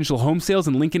in residential home sales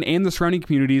in Lincoln and the surrounding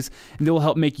communities, and they will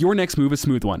help make your next move a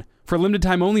smooth one. For a limited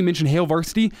time only, mention Hail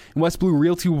Varsity, and West Blue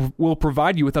Realty will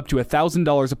provide you with up to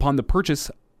 $1,000 upon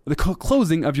the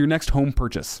closing of your next home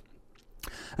purchase.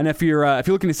 And if you're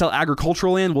looking to sell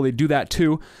agricultural land, well, they do that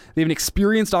too. They have an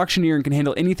experienced auctioneer and can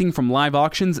handle anything from live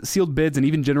auctions, sealed bids, and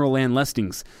even general land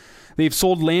listings. They've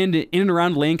sold land in and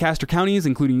around Lancaster counties,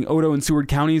 including Otoe and Seward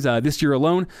counties this year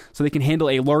alone, so they can handle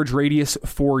a large radius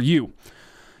for you.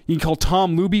 You can call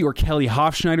Tom Luby or Kelly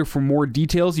Hofschneider for more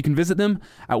details. You can visit them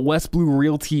at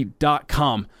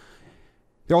westbluerealty.com.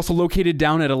 They're also located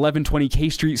down at 1120 K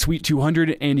Street, Suite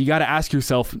 200, and you got to ask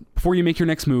yourself, before you make your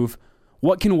next move,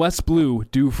 what can West Blue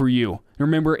do for you?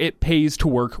 Remember, it pays to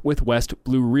work with West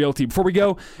Blue Realty. Before we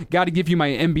go, got to give you my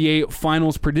NBA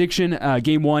Finals prediction.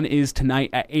 Game 1 is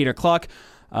tonight at 8 o'clock.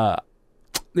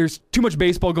 There's too much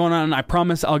baseball going on, and I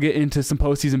promise I'll get into some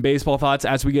postseason baseball thoughts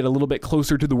as we get a little bit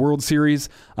closer to the World Series.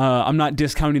 I'm not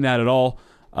discounting that at all.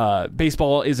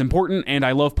 Baseball is important, and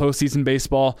I love postseason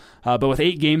baseball. But with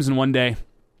 8 games in one day,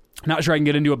 not sure I can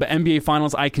get into it, but NBA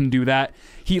Finals, I can do that.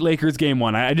 Heat Lakers Game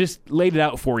 1. I just laid it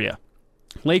out for you.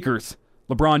 Lakers,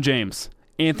 LeBron James,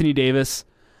 Anthony Davis,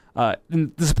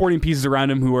 and the supporting pieces around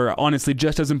him who are honestly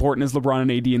just as important as LeBron and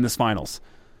AD in this finals.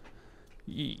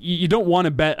 You don't want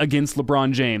to bet against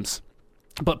LeBron James,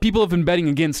 but people have been betting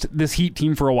against this Heat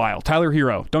team for a while. Tyler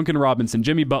Hero, Duncan Robinson,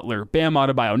 Jimmy Butler, Bam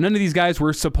Adebayo. None of these guys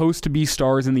were supposed to be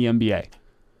stars in the NBA.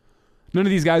 None of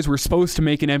these guys were supposed to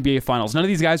make an NBA Finals. None of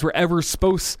these guys were ever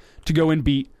supposed to go and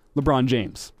beat LeBron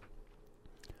James.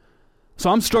 So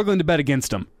I'm struggling to bet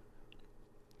against them.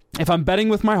 If I'm betting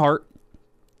with my heart,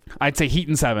 I'd say Heat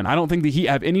in 7. I don't think the Heat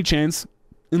have any chance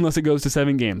unless it goes to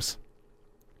 7 games.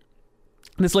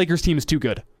 This Lakers team is too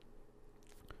good.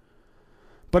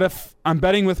 But if I'm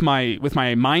betting with my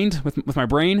mind, with my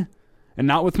brain, and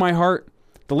not with my heart,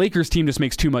 the Lakers team just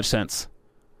makes too much sense.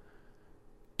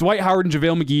 Dwight Howard and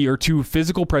JaVale McGee are two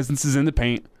physical presences in the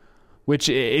paint, which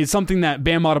is something that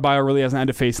Bam Adebayo really hasn't had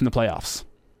to face in the playoffs.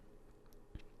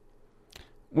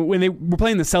 When they were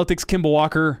playing the Celtics, Kemba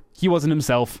Walker, he wasn't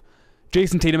himself.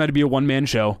 Jason Tatum had to be a one-man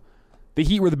show. The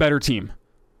Heat were the better team.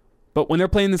 But when they're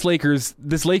playing this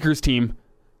Lakers team,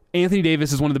 Anthony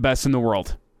Davis is one of the best in the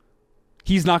world.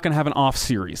 He's not going to have an off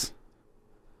series.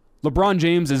 LeBron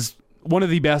James is one of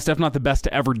the best, if not the best,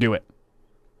 to ever do it.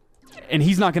 And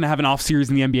he's not going to have an off series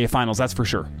in the NBA Finals, that's for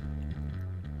sure.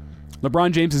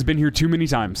 LeBron James has been here too many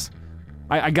times.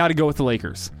 I got to go with the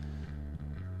Lakers.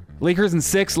 Lakers in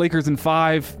 6, Lakers in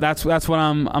 5. That's what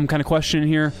I'm kind of questioning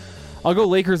here. I'll go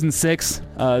Lakers in 6.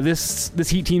 This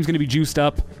Heat team's going to be juiced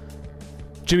up.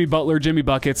 Jimmy Butler, Jimmy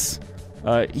Buckets.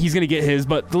 He's going to get his,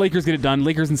 but the Lakers get it done.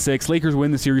 Lakers in 6. Lakers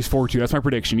win the series 4-2. That's my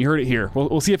prediction. You heard it here.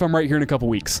 We'll see if I'm right here in a couple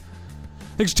weeks.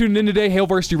 Thanks for tuning in today. Hail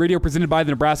Varsity Radio presented by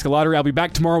the Nebraska Lottery. I'll be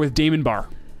back tomorrow with Damon Barr.